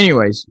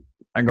 anyways,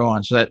 I go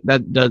on. So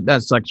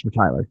that sucks for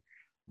Tyler.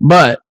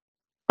 But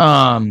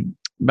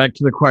back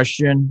to the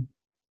question.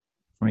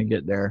 Let me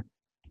get there.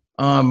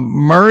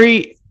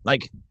 Murray,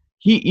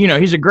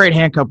 he's a great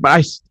handcuff,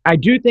 but I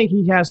do think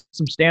he has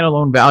some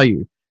standalone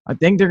value. I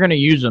think they're going to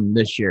use him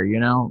this year,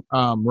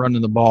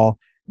 running the ball.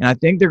 And I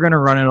think they're going to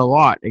run it a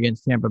lot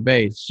against Tampa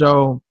Bay.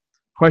 So,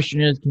 question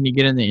is, can he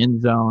get in the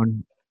end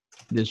zone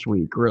this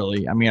week,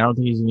 really? I mean, I don't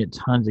think he's going to get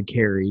tons of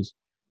carries.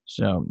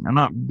 So, I'm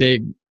not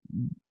big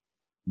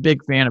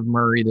fan of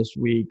Murray this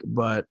week.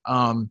 But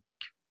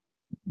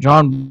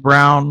John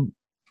Brown,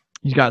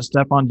 he's got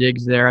Stephon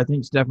Diggs there. I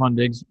think Stephon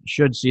Diggs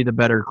should see the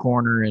better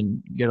corner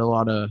and get a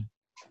lot of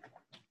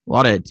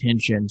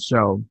attention.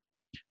 So,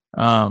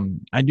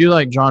 I do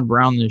like John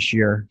Brown this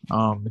year.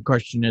 The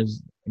question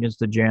is against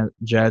the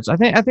Jets. I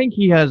think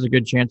he has a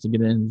good chance to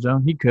get in the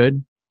zone. He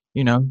could,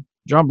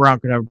 John Brown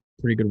could have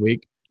a pretty good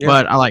week. Yeah.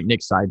 But I like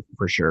Nick's side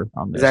for sure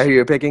on this. Is that who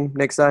you're picking,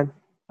 Nick's side?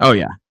 Oh,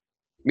 yeah.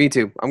 Me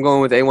too. I'm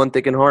going with A1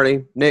 Thick and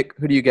Hardy. Nick,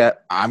 who do you got?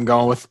 I'm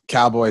going with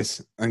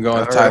Cowboys. I'm going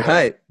with Tyler.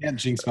 Right. Can't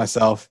jinx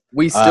myself.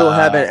 We still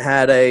haven't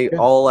had a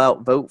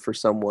all-out vote for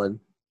someone.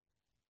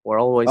 We're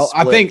always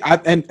split.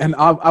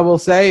 I will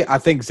say I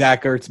think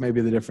Zach Ertz may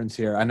be the difference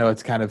here. I know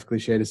it's kind of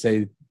cliche to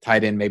say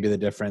tight end may be the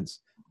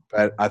difference,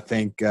 but I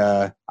think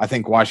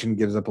Washington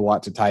gives up a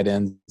lot to tight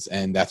ends,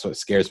 and that's what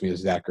scares me is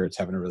Zach Ertz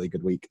having a really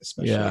good week,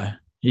 especially. Yeah,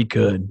 he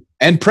could.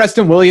 And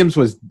Preston Williams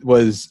was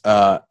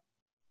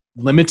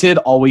limited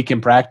all week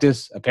in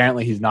practice.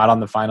 Apparently, he's not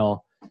on the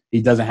final.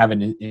 He doesn't have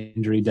an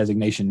injury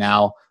designation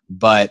now,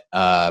 but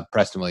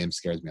Preston Williams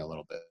scares me a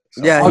little bit.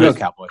 So yeah, I'll go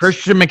Cowboys.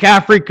 Christian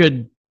McCaffrey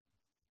could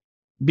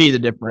be the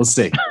difference.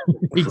 We'll see.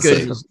 He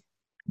could just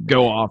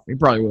go off. He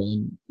probably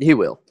will. He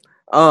will.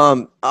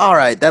 All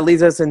right, that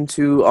leads us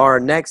into our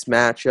next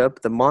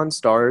matchup: the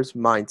Monstars,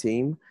 my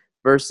team,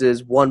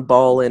 versus One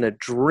Ball in a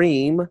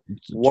Dream,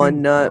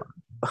 One Nut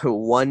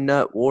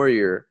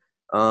Warrior.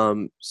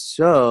 Let's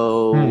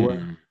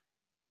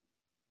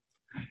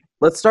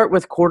start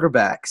with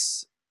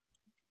quarterbacks.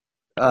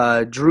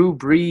 Drew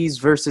Brees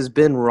versus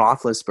Ben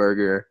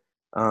Roethlisberger.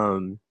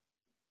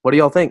 What do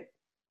y'all think?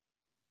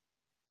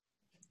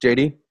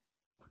 JD?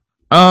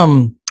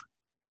 I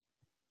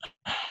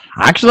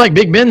actually like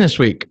Big Ben this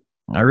week.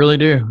 I really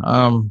do.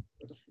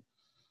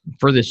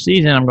 For the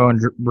season, I'm going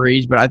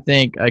Breeze, but I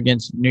think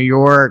against New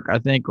York, I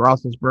think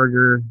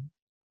Roethlisberger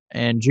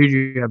and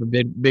Juju have a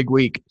big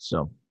week.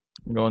 So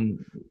I'm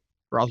going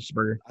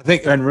Roethlisberger. I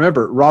think, and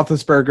remember,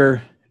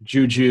 Roethlisberger,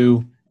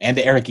 Juju, and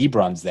Eric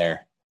Ebron's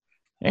there.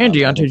 And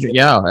Deontay,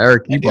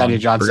 Eric and Ebron. Deontay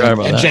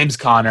Johnson and James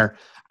Conner.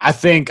 I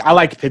think I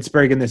like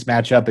Pittsburgh in this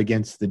matchup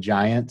against the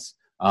Giants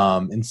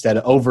instead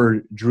of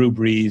over Drew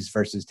Brees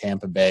versus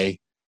Tampa Bay.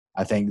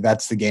 I think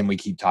that's the game we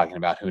keep talking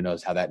about. Who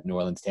knows how that New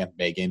Orleans-Tampa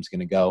Bay game is going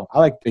to go. I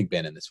like Big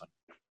Ben in this one.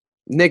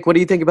 Nick, what do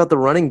you think about the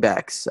running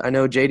backs? I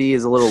know JD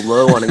is a little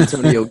low on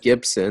Antonio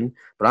Gibson,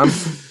 but I'm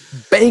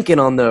banking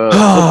on the rookie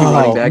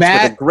running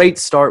backs with a great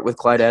start with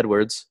Clyde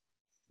Edwards.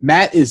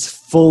 Matt is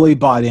fully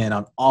bought in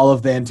on all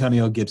of the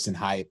Antonio Gibson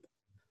hype.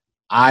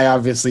 I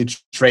obviously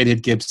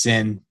traded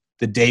Gibson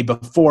the day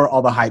before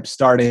all the hype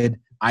started.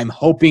 I'm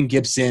hoping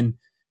Gibson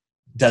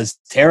does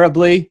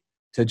terribly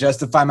to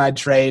justify my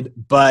trade,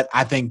 but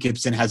I think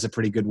Gibson has a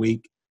pretty good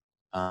week.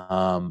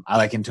 I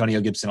like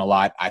Antonio Gibson a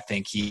lot. I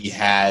think he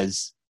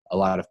has a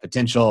lot of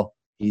potential.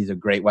 He's a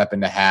great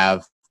weapon to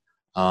have.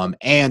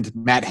 And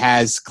Matt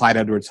has Clyde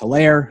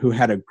Edwards-Helaire, who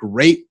had a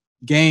great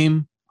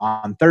game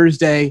on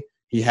Thursday.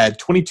 He had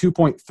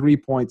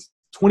 22.3 points,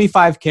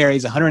 25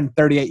 carries,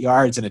 138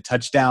 yards, and a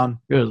touchdown.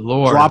 Good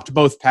Lord. Dropped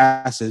both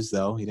passes,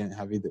 though. He didn't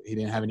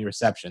have any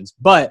receptions,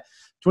 but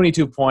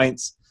 22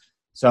 points.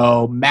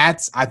 So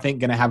Matt's, I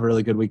think, going to have a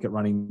really good week at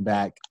running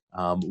back.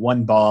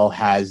 One ball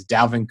has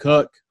Dalvin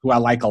Cook, who I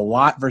like a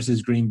lot,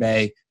 versus Green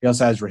Bay. He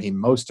also has Raheem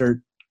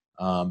Mostert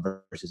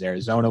versus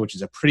Arizona, which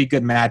is a pretty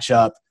good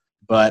matchup.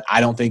 But I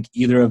don't think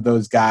either of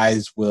those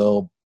guys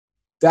will.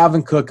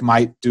 Dalvin Cook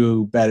might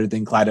do better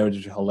than Clyde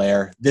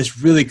Edwards-Helaire. This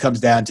really comes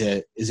down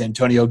to, is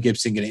Antonio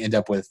Gibson going to end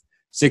up with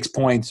 6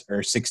 points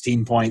or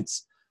 16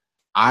 points?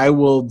 I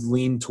will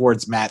lean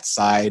towards Matt's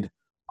side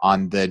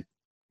on the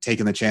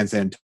taking the chance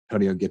that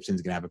Antonio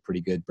Gibson's going to have a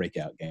pretty good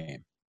breakout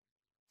game.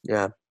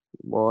 Yeah,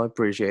 well, I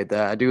appreciate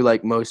that. I do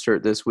like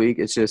Mostert this week.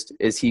 It's just,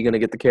 is he going to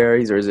get the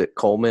carries, or is it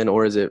Coleman,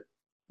 or is it,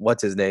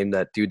 what's his name,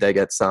 that dude that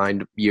got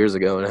signed years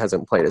ago and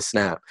hasn't played a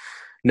snap?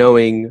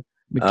 Knowing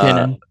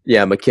McKinnon.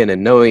 McKinnon.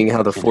 Knowing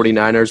how the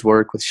 49ers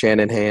work with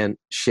Shanahan,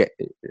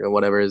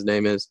 whatever his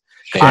name is.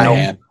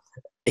 Shanahan.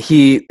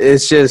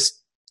 It's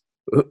just,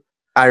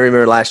 I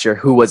remember last year,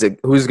 who's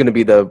going to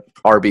be the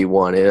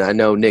RB1? And I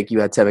know, Nick, you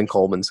had Tevin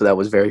Coleman, so that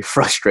was very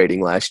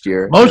frustrating last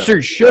year.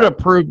 Mostert should have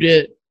proved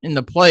it in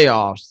the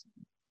playoffs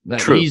that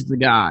True. He's the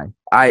guy.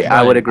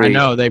 I would agree. I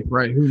know they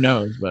pray. Who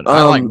knows? But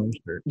I like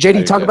Mostert.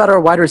 JD, talk about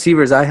our wide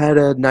receivers. I had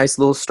a nice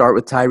little start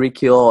with Tyreek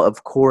Hill.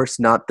 Of course,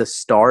 not the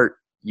start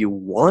you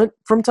want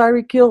from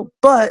Tyreek Hill,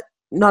 but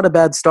not a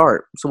bad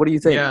start. So what do you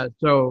think? Yeah,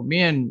 so me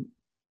and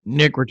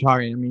Nick were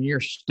talking. I mean, you're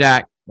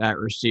stacked at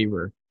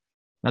receiver.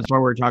 That's why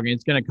we're talking.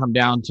 It's going to come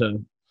down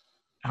to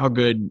how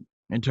good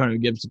Antonio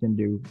Gibson can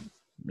do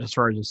as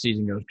far as the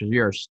season goes, because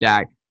you're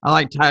stacked. I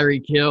like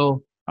Tyreek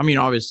Hill. I mean,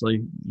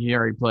 obviously, he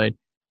already played,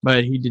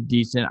 but he did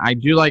decent. I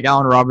do like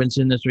Allen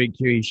Robinson this week,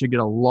 too. He should get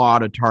a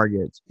lot of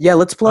targets. Yeah,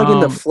 let's plug in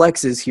the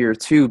flexes here,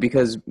 too,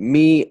 because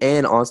me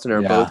and Austin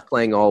are both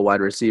playing all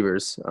wide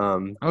receivers.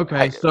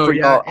 Okay,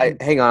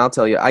 hang on, I'll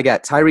tell you. I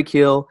got Tyreek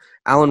Hill,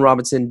 Allen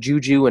Robinson,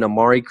 Juju, and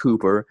Amari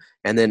Cooper,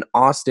 and then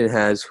Austin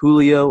has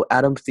Julio,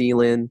 Adam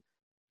Thielen,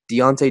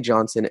 Deontay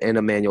Johnson, and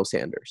Emmanuel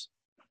Sanders.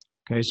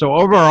 Okay, so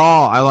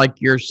overall, I like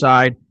your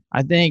side.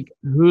 I think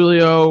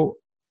Julio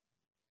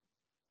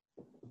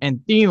and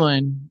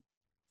Thielen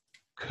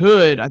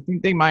I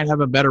think they might have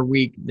a better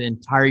week than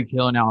Tyreek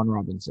Hill and Allen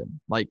Robinson,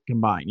 like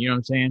combined. You know what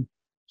I'm saying?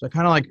 So I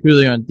kind of like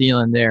Julio and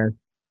Thielen there.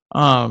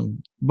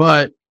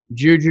 But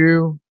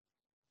Juju,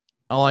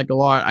 I like a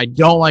lot. I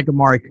don't like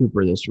Amari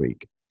Cooper this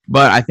week,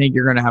 but I think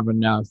you're going to have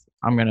enough.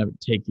 I'm going to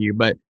take you.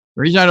 But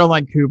the reason I don't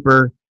like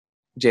Cooper,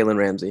 Jalen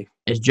Ramsey.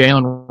 Is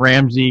Jalen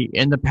Ramsey.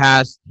 In the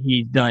past,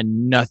 he's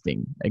done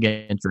nothing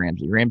against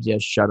Ramsey. Ramsey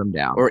has shut him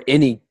down. Or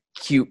any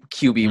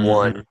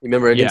QB1.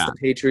 Remember against the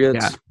Patriots?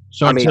 Yeah.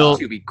 So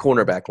QB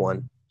cornerback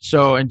one.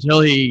 So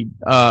until he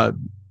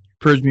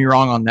proves me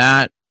wrong on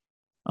that,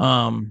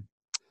 I'm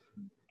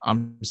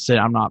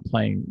not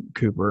playing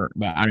Cooper.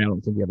 But I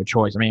don't think you have a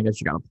choice. I mean, I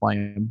guess you got to play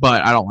him,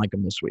 but I don't like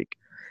him this week.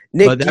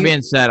 Nick, but that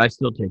being said, I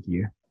still take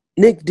you.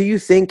 Nick, do you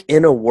think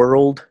in a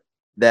world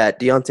that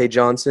Deontay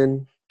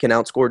Johnson can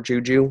outscore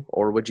Juju,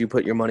 or would you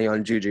put your money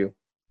on Juju?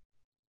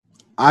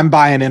 I'm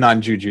buying in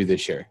on Juju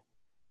this year.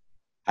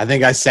 I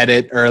think I said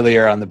it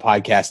earlier on the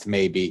podcast,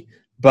 maybe,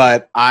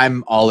 but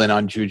I'm all in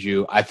on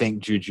Juju. I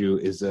think Juju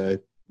is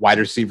a wide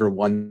receiver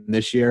 1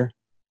 this year.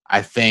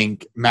 I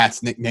think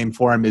Matt's nickname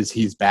for him is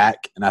he's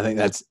back, and I think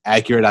that's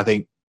accurate.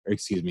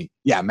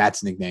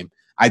 Matt's nickname.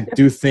 I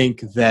do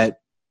think that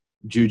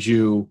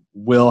Juju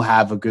will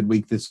have a good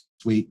week this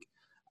week.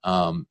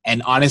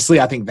 And honestly,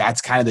 I think that's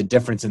kind of the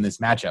difference in this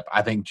matchup.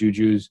 I think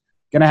Juju's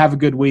going to have a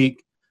good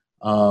week.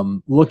 I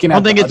don't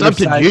think it's up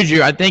to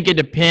Juju. I think it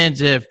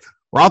depends if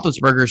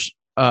Roethlisberger's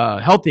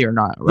healthy or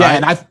not,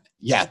 right?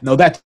 No,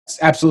 that's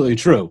absolutely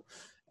true.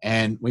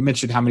 And we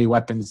mentioned how many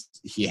weapons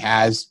he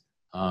has.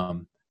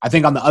 I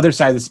think on the other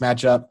side of this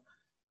matchup,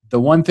 the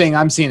one thing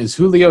I'm seeing is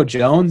Julio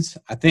Jones.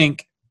 I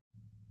think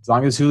as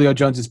long as Julio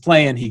Jones is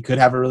playing, he could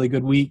have a really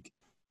good week.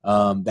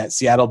 That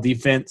Seattle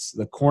defense,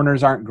 the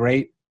corners aren't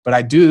great,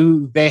 but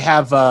they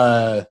have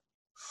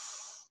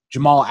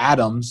Jamal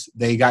Adams.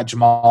 They got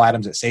Jamal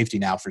Adams at safety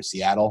now for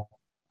Seattle,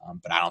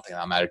 but I don't think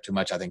that'll matter too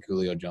much. I think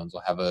Julio Jones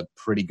will have a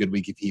pretty good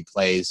week if he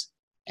plays.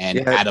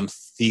 And Adam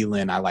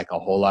Thielen, I like a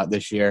whole lot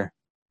this year.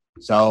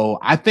 So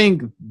I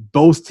think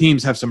both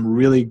teams have some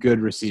really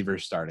good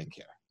receivers starting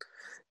here.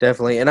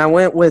 Definitely. And I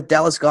went with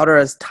Dallas Goedert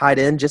as tight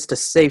end, just a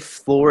safe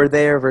floor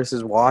there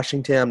versus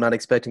Washington. I'm not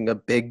expecting a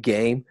big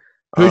game.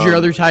 Who's your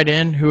other tight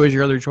end? Who is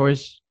your other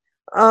choice?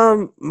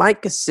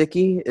 Mike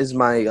Gesicki is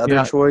my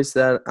other choice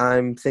that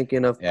I'm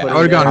thinking of putting. I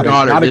would have gone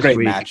Goddard not a this great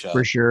week matchup.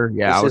 for sure.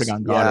 Yeah, I would have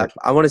gone Goddard.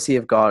 I want to see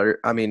if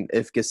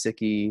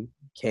Gesicki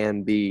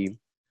can be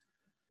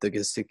the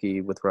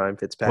Gesicki with Ryan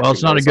Fitzpatrick. Well,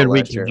 it's not a good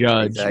week to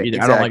judge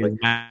either. I don't like the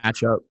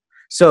matchup.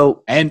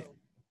 So, and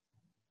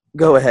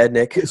go ahead,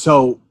 Nick.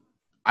 So,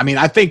 I mean,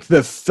 I think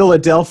the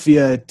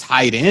Philadelphia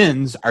tight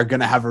ends are going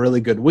to have a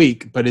really good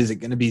week, but is it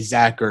going to be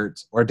Zach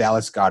Ertz or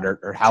Dallas Goedert,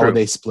 or how will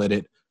they split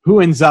it?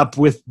 Who ends up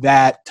with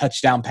that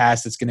touchdown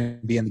pass that's going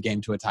to be in the game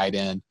to a tight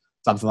end?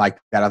 Something like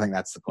that. I think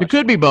that's the question. It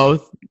could be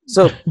both.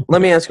 So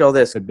let me ask you all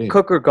this.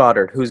 Cook or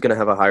Goddard, who's going to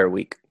have a higher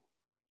week?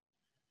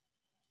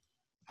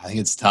 I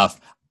think it's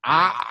tough.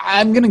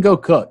 I'm going to go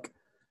Cook.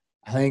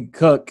 I think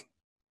Cook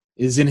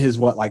is in his,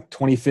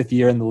 25th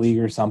year in the league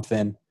or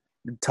something.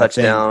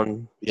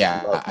 Touchdown.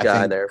 I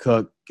think there.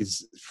 Cook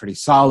is pretty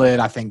solid.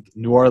 I think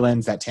New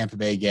Orleans, that Tampa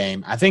Bay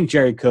game, I think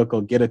Jerry Cook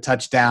will get a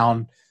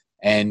touchdown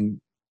and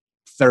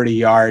 30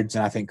 yards,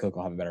 and I think Cook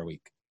will have a better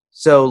week.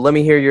 So let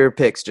me hear your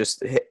picks.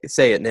 Just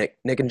say it, Nick.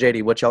 Nick and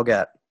JD, what y'all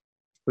got?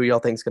 Who y'all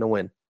think's going to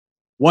win?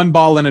 One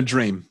ball and a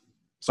dream.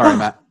 Sorry,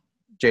 Matt.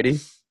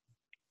 JD?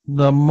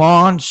 The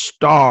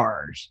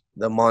Monstars.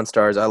 The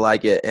Monstars. I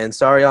like it. And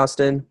sorry,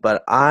 Austin,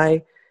 but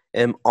I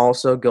am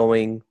also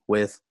going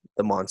with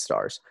the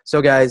Monstars.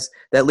 So, guys,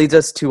 that leads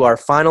us to our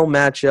final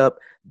matchup,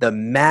 the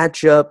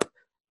matchup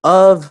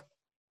of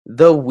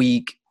the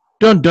week.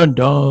 Dun, dun,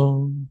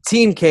 dun.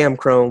 Team Cam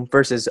Chrome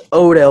versus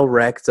Odell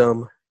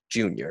Rectum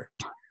Jr.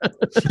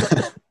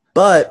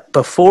 But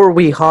before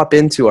we hop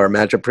into our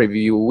matchup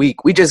preview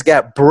week, we just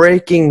got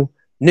breaking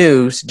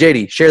news.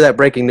 JD, share that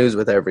breaking news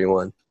with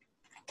everyone.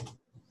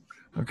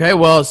 Okay,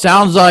 well, it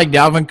sounds like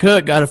Dalvin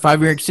Cook got a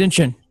 5-year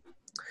extension.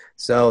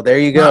 So there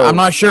you go. I'm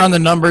not sure on the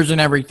numbers and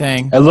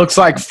everything. It looks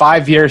like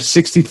 5 years,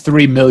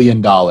 $63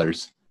 million.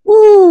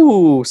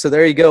 Woo! So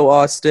there you go,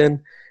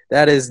 Austin.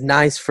 That is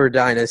nice for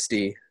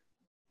Dynasty.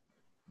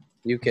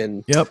 You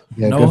can. Yep.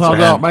 No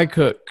held out by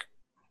Cook.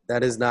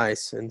 That is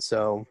nice, and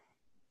so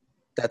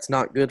that's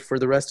not good for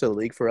the rest of the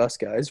league for us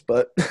guys,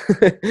 but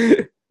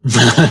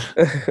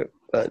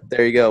but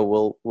there you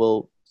go.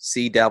 We'll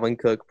see Dalvin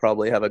Cook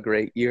probably have a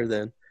great year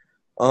then.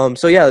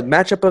 So yeah,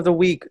 matchup of the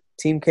week: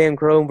 Team Cam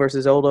Chrome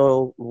versus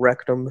Odell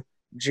Rectum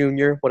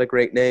Jr. What a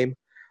great name!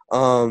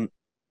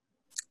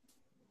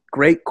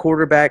 Great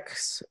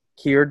quarterbacks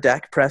here: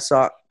 Dak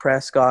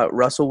Prescott,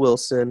 Russell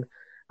Wilson.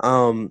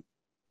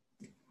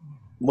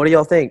 What do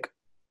y'all think?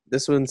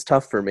 This one's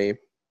tough for me.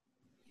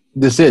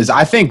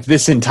 I think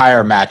this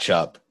entire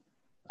matchup,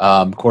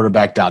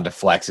 quarterback down to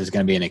flex, is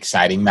going to be an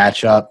exciting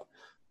matchup.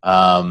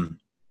 Man,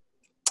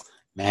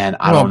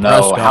 I don't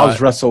know. Prescott.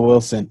 How's Russell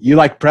Wilson? You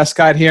like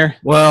Prescott here?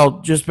 Well,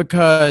 just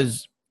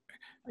because,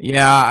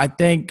 I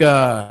think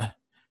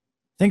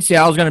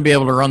Seattle's going to be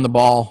able to run the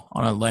ball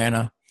on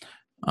Atlanta.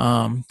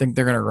 I think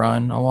they're going to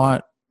run a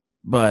lot,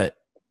 but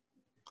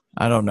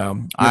I don't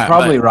know. You're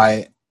probably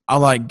right. I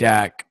like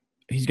Dak.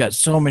 He's got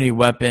so many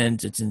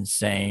weapons. It's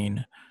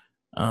insane.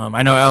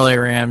 I know LA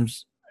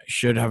Rams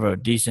should have a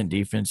decent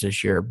defense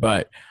this year,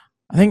 but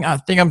I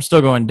think I'm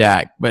still going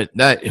Dak. But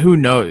who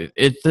knows?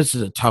 This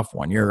is a tough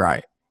one. You're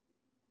right.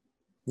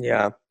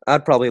 Yeah,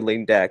 I'd probably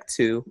lean Dak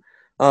too.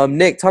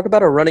 Nick, talk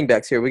about our running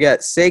backs here. We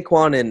got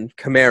Saquon and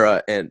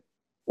Kamara, and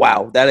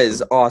wow, that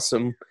is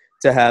awesome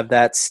to have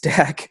that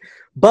stack.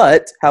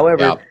 But,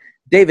 however,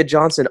 David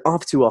Johnson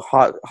off to a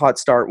hot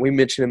start. We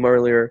mentioned him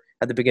earlier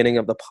at the beginning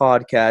of the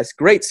podcast.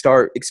 Great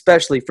start,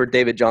 especially for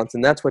David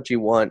Johnson. That's what you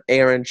want.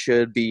 Aaron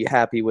should be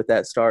happy with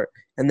that start.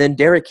 And then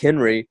Derrick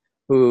Henry,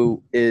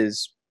 who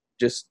is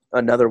just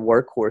another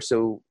workhorse.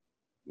 So,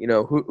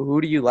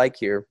 who do you like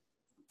here,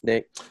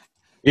 Nick?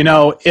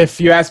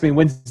 If you asked me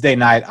Wednesday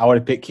night, I would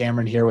have picked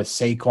Cameron here with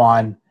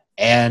Saquon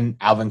and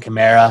Alvin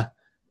Kamara.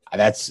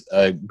 That's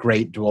a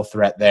great dual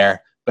threat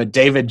there. But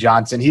David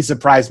Johnson, he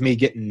surprised me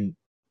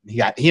he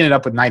ended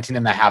up with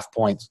 19.5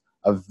 points.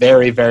 A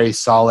very, very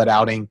solid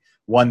outing.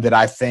 One that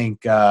I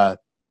think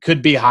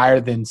could be higher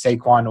than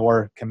Saquon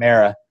or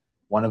Kamara.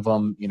 One of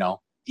them,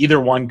 either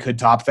one could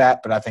top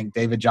that, but I think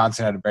David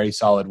Johnson had a very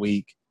solid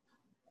week.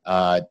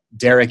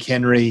 Derrick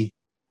Henry,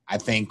 I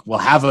think, will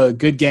have a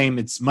good game.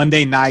 It's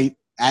Monday night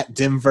at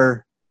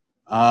Denver.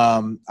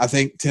 I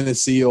think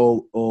Tennessee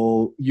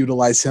will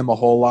utilize him a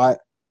whole lot.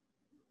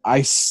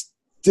 I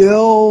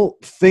still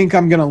think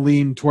I'm going to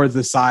lean towards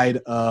the side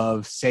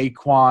of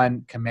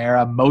Saquon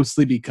Kamara,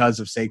 mostly because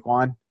of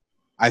Saquon.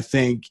 I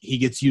think he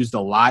gets used a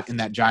lot in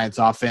that Giants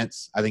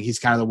offense. I think he's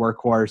kind of the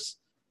workhorse.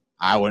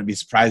 I wouldn't be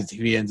surprised if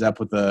he ends up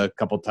with a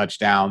couple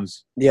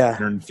touchdowns, Yeah,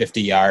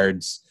 150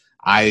 yards.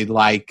 I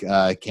like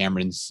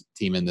Cameron's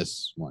team in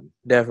this one.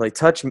 definitely.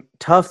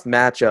 Tough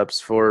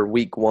matchups for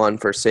week 1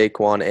 for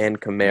Saquon and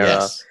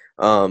Kamara.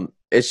 Yes.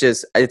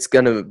 It's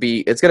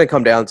gonna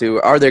come down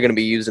to, are they gonna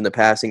be used in the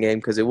passing game?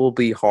 Because it will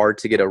be hard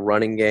to get a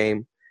running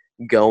game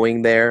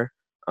going there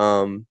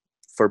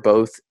for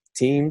both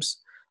teams.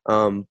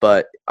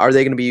 But are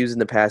they gonna be used in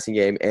the passing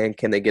game, and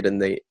can they get in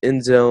the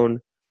end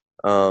zone?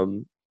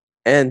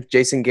 And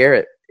Jason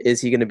Garrett,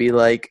 is he gonna be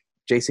like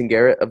Jason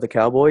Garrett of the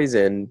Cowboys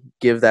and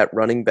give that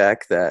running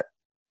back that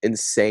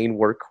insane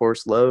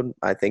workhorse load?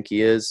 I think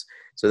he is.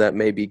 So that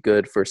may be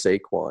good for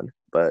Saquon.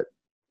 But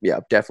yeah,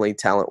 definitely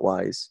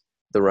talent-wise,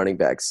 the running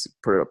backs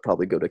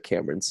probably go to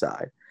Cameron's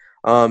side.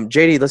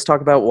 JD, let's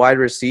talk about wide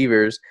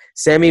receivers.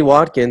 Sammy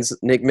Watkins,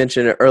 Nick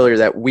mentioned it earlier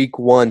that week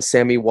 1,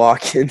 Sammy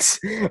Watkins,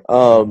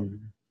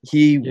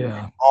 he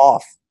went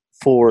off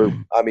for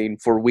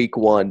week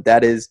 1.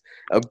 That is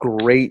a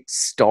great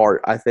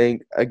start. I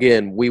think,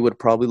 again, we would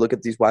probably look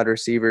at these wide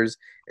receivers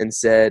and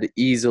said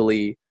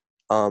easily,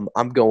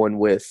 I'm going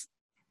with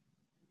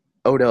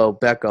Odell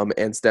Beckham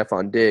and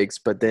Stephon Diggs,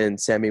 but then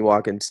Sammy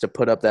Watkins to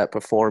put up that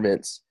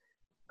performance.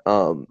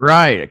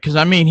 Right, because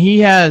I mean he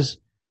has.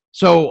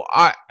 So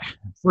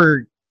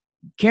for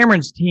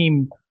Cameron's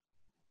team,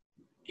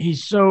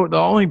 the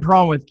only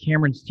problem with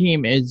Cameron's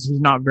team is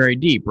he's not very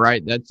deep.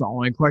 Right, that's the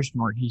only question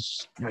mark.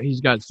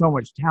 He's got so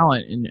much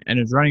talent in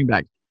his running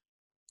back.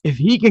 If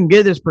he can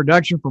get this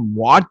production from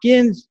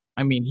Watkins,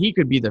 I mean he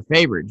could be the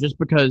favorite just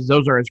because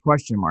those are his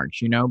question marks,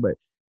 But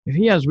if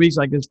he has weeks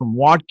like this from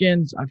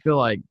Watkins, I feel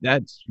like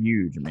that's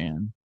huge,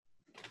 man.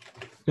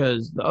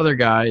 Because the other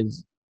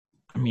guys,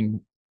 I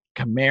mean,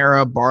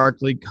 Kamara,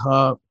 Barkley,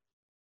 Kupp,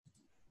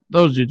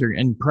 those dudes are,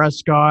 and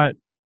Prescott.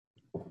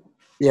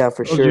 Yeah,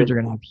 for those sure. dudes are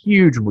going to have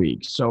huge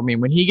weeks. So, I mean,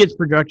 when he gets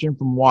production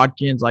from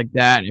Watkins like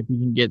that, if he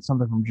can get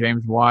something from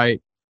James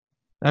White,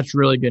 that's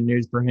really good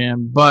news for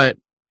him. But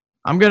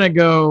I'm going to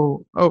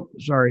go – oh,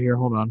 sorry, here.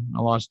 Hold on.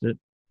 I lost it.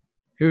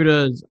 Who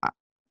does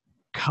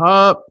 –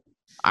 Kupp.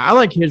 I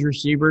like his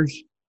receivers.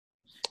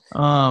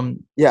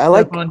 Yeah, I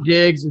like Stephon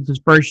Diggs. It's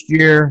his first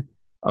year.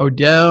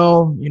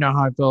 Odell, you know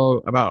how I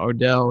feel about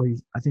Odell.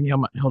 I think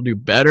he'll do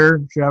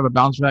better. Should have a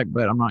bounce back,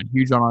 but I'm not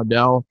huge on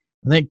Odell.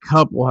 I think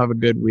Kupp will have a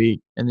good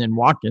week, and then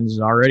Watkins has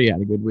already had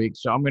a good week,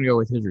 so I'm going to go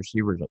with his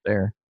receivers up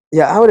there.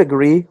 Yeah, I would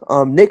agree.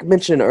 Nick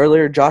mentioned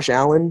earlier Josh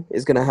Allen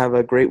is going to have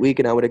a great week,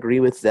 and I would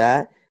agree with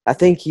that. I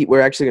think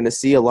we're actually going to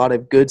see a lot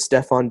of good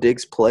Stephon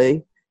Diggs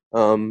play.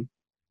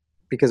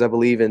 Because I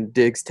believe in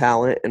Diggs'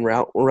 talent and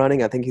route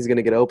running. I think he's going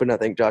to get open. I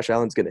think Josh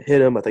Allen's going to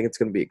hit him. I think it's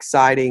going to be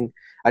exciting.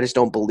 I just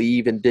don't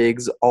believe in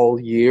Diggs all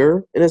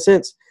year, in a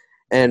sense.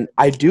 And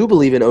I do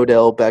believe in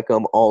Odell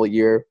Beckham all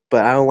year,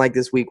 but I don't like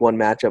this week 1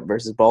 matchup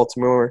versus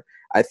Baltimore.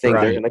 I think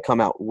they're going to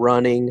come out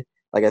running.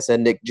 Like I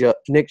said, Nick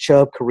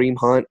Chubb, Kareem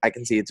Hunt, I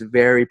can see it's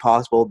very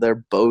possible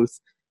they're both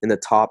in the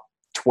top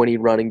 20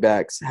 running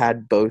backs,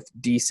 had both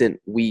decent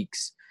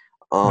weeks.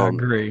 I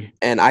agree.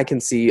 And I can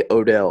see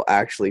Odell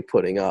actually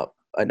putting up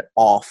an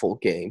awful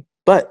game,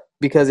 but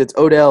because it's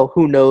Odell,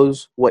 who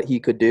knows what he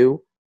could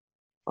do.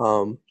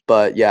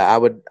 But yeah,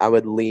 I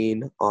would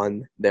lean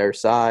on their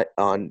side,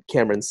 on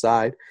Cameron's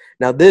side.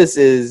 Now let's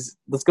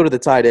go to the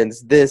tight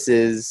ends. This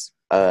is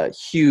a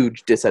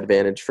huge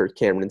disadvantage for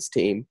Cameron's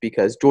team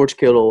because George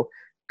Kittle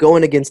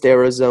going against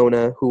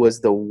Arizona, who was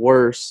the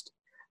worst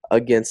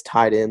against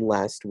tight end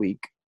last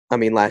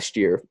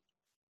year.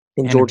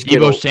 And George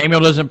Kittle,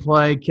 Samuel doesn't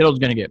play. Kittle's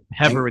going to get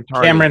peppered with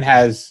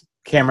targets.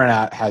 Cameron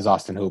has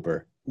Austin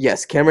Hooper.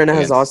 Yes, Cameron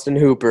has Austin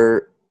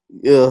Hooper.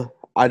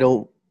 I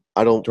don't.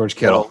 George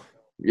Kittle. know.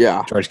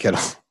 Yeah, George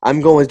Kittle. I'm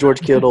going with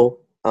George Kittle.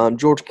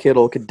 George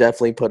Kittle could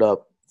definitely put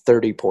up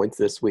 30 points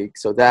this week.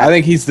 So that I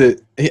think he's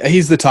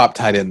the top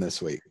tight end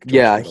this week.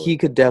 Kittle. He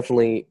could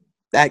definitely.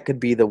 That could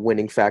be the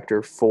winning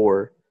factor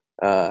for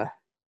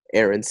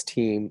Aaron's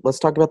team. Let's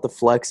talk about the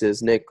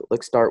flexes. Nick,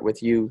 let's start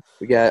with you.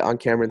 We got on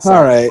Cameron's side,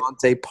 all right,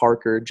 Devontae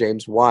Parker,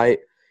 James White,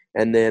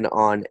 and then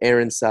on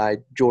Aaron's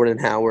side, Jordan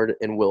Howard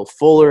and Will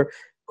Fuller,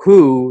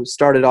 who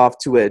started off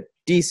to a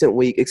decent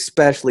week,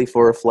 especially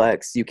for a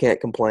flex. You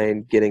can't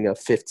complain getting a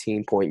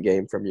 15-point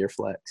game from your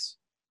flex.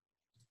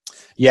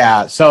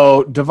 Yeah,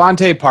 so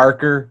Devontae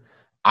Parker,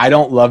 I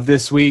don't love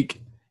this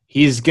week.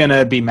 He's going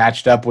to be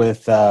matched up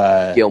with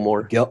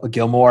Gilmore,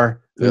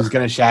 who's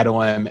going to shadow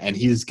him, and I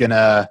think he's going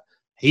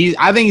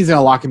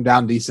to lock him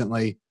down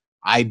decently.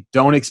 I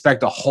don't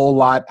expect a whole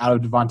lot out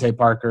of Devontae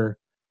Parker.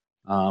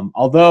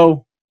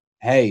 Although,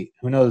 hey,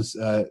 who knows?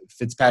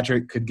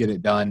 Fitzpatrick could get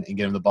it done and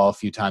get him the ball a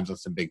few times with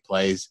some big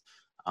plays.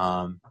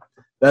 The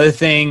other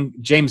thing,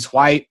 James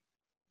White.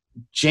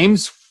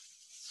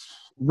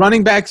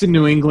 Running backs in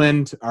New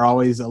England are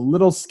always a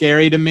little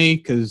scary to me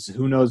because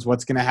who knows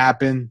what's going to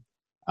happen.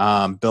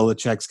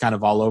 Belichick's kind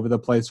of all over the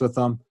place with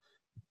them.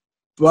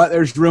 but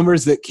there's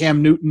rumors that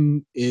Cam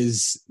Newton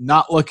is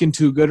not looking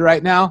too good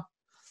right now.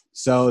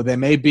 So they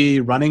may be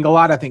running a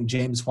lot. I think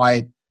James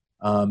White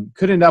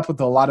could end up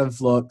with a lot of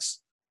looks.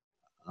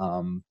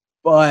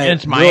 But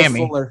Against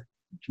Miami.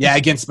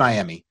 Against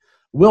Miami.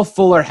 Will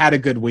Fuller had a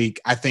good week.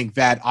 I think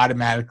that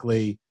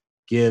automatically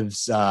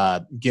gives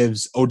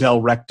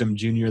Odell Rectum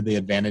Jr. the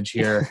advantage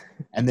here.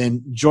 And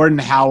then Jordan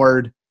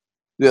Howard,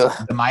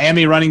 Ugh. the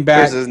Miami running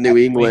back. Versus New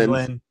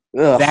England.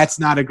 Ugh. That's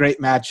not a great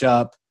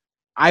matchup.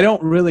 I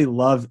don't really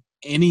love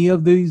any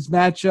of these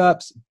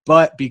matchups,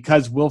 but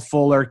because Will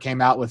Fuller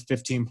came out with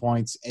 15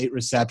 points, 8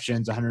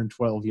 receptions,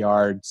 112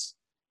 yards,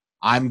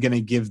 I'm going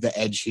to give the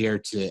edge here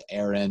to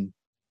Aaron,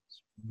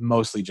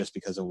 mostly just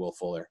because of Will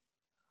Fuller.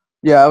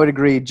 Yeah, I would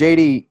agree.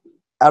 JD,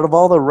 out of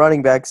all the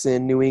running backs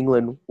in New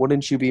England,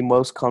 wouldn't you be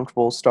most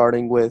comfortable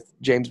starting with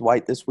James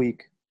White this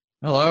week?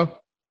 Hello?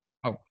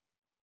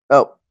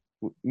 Oh,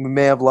 we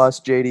may have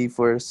lost JD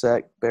for a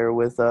sec. Bear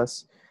with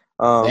us.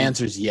 The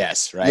answer is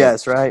yes, right?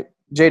 Yes, right.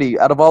 JD,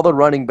 out of all the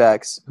running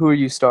backs, who are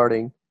you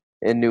starting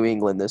in New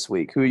England this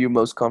week? Who are you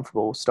most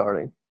comfortable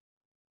starting?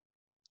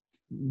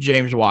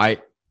 James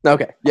White.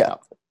 Okay, yeah.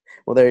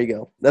 Well, there you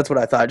go. That's what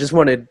I thought. I just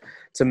wanted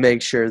to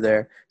make sure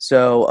there.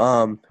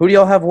 So, who do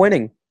y'all have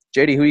winning?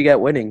 JD, who you got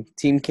winning?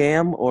 Team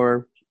Cam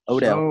or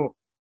Odell?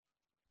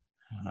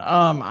 So,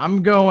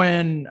 I'm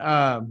going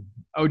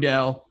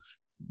Odell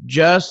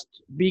just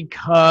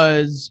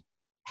because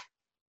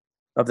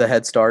Of the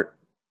head start.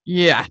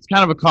 yeah, it's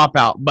kind of a cop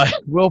out, but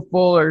Will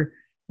Fuller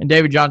and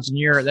David Johnson,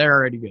 they're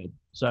already good.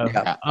 So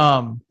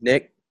Yeah.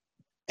 Nick?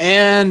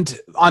 And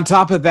on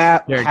top of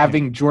that, Derrick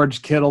having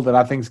George Kittle that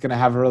I think is going to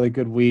have a really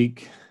good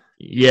week.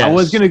 yes. I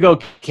was going to go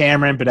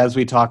Cameron, but as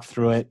we talk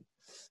through it,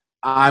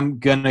 I'm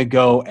going to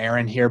go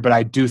Aaron here, but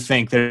I do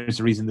think there's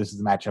a reason this is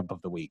the matchup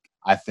of the week.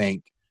 I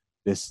think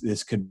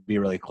this could be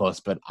really close,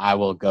 but I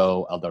will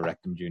go Odell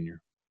Rectum Jr.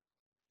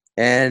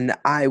 And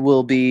I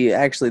will be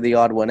actually the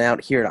odd one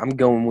out here. I'm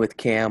going with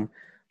Cam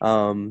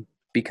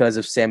because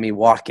of Sammy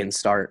Watkins'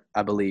 start,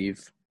 I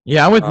believe.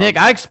 Yeah, I'm with Nick.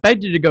 I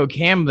expected to go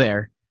Cam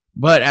there,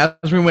 but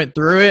as we went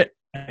through it,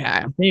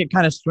 I think it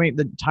kind of swung.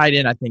 The tight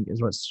end, I think,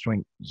 is what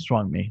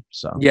swung me.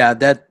 So Yeah,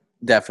 that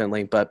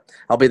definitely. But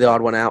I'll be the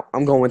odd one out.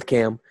 I'm going with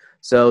Cam.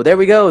 So there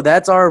we go.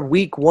 That's our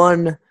week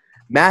 1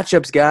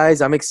 matchups,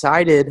 guys. I'm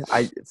excited.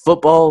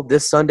 Football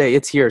this Sunday.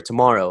 It's here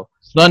tomorrow.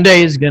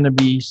 Sunday is gonna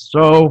be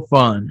so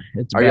fun.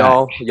 It's Are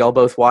back. y'all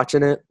both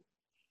watching it?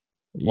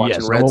 Watching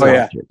Yes, Red we'll Zone?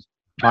 watch it.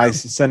 My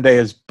Sunday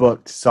is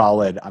booked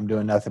solid. I'm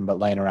doing nothing but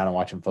laying around and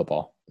watching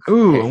football.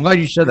 Ooh, I'm glad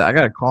you said that. I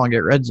got to call and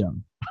get Red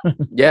Zone.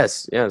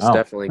 Yes,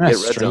 definitely. Yeah, Get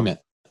Red stream Zone. it.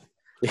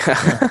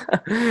 Yeah.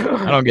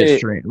 I don't get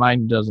streamed.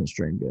 Mine doesn't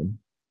stream good.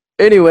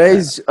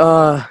 Anyways,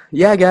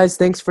 yeah, guys,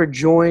 thanks for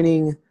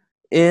joining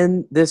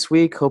in this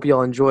week. Hope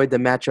y'all enjoyed the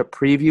matchup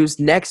previews.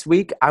 Next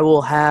week, I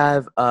will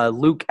have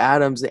Luke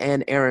Adams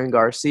and Aaron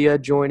Garcia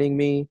joining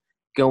me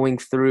going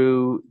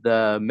through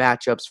the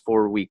matchups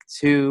for week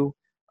 2.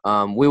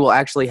 We will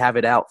actually have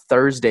it out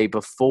Thursday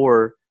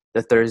before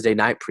the Thursday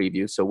night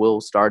preview, so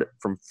we'll start it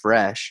from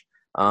fresh.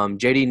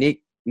 JD,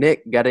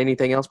 Nick, got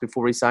anything else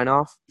before we sign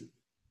off?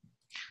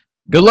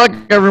 Good luck,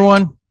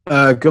 everyone.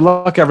 Good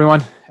luck,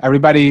 everyone.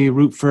 Everybody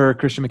root for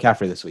Christian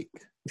McCaffrey this week.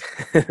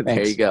 There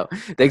Thanks. you go.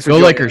 Thanks for Go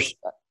joining Lakers.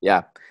 us.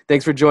 Yeah.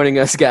 Thanks for joining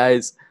us,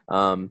 guys.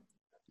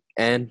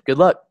 And good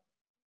luck.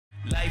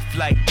 Life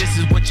like this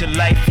is what your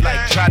life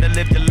like. Try to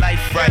live the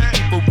life right.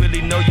 People really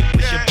know you.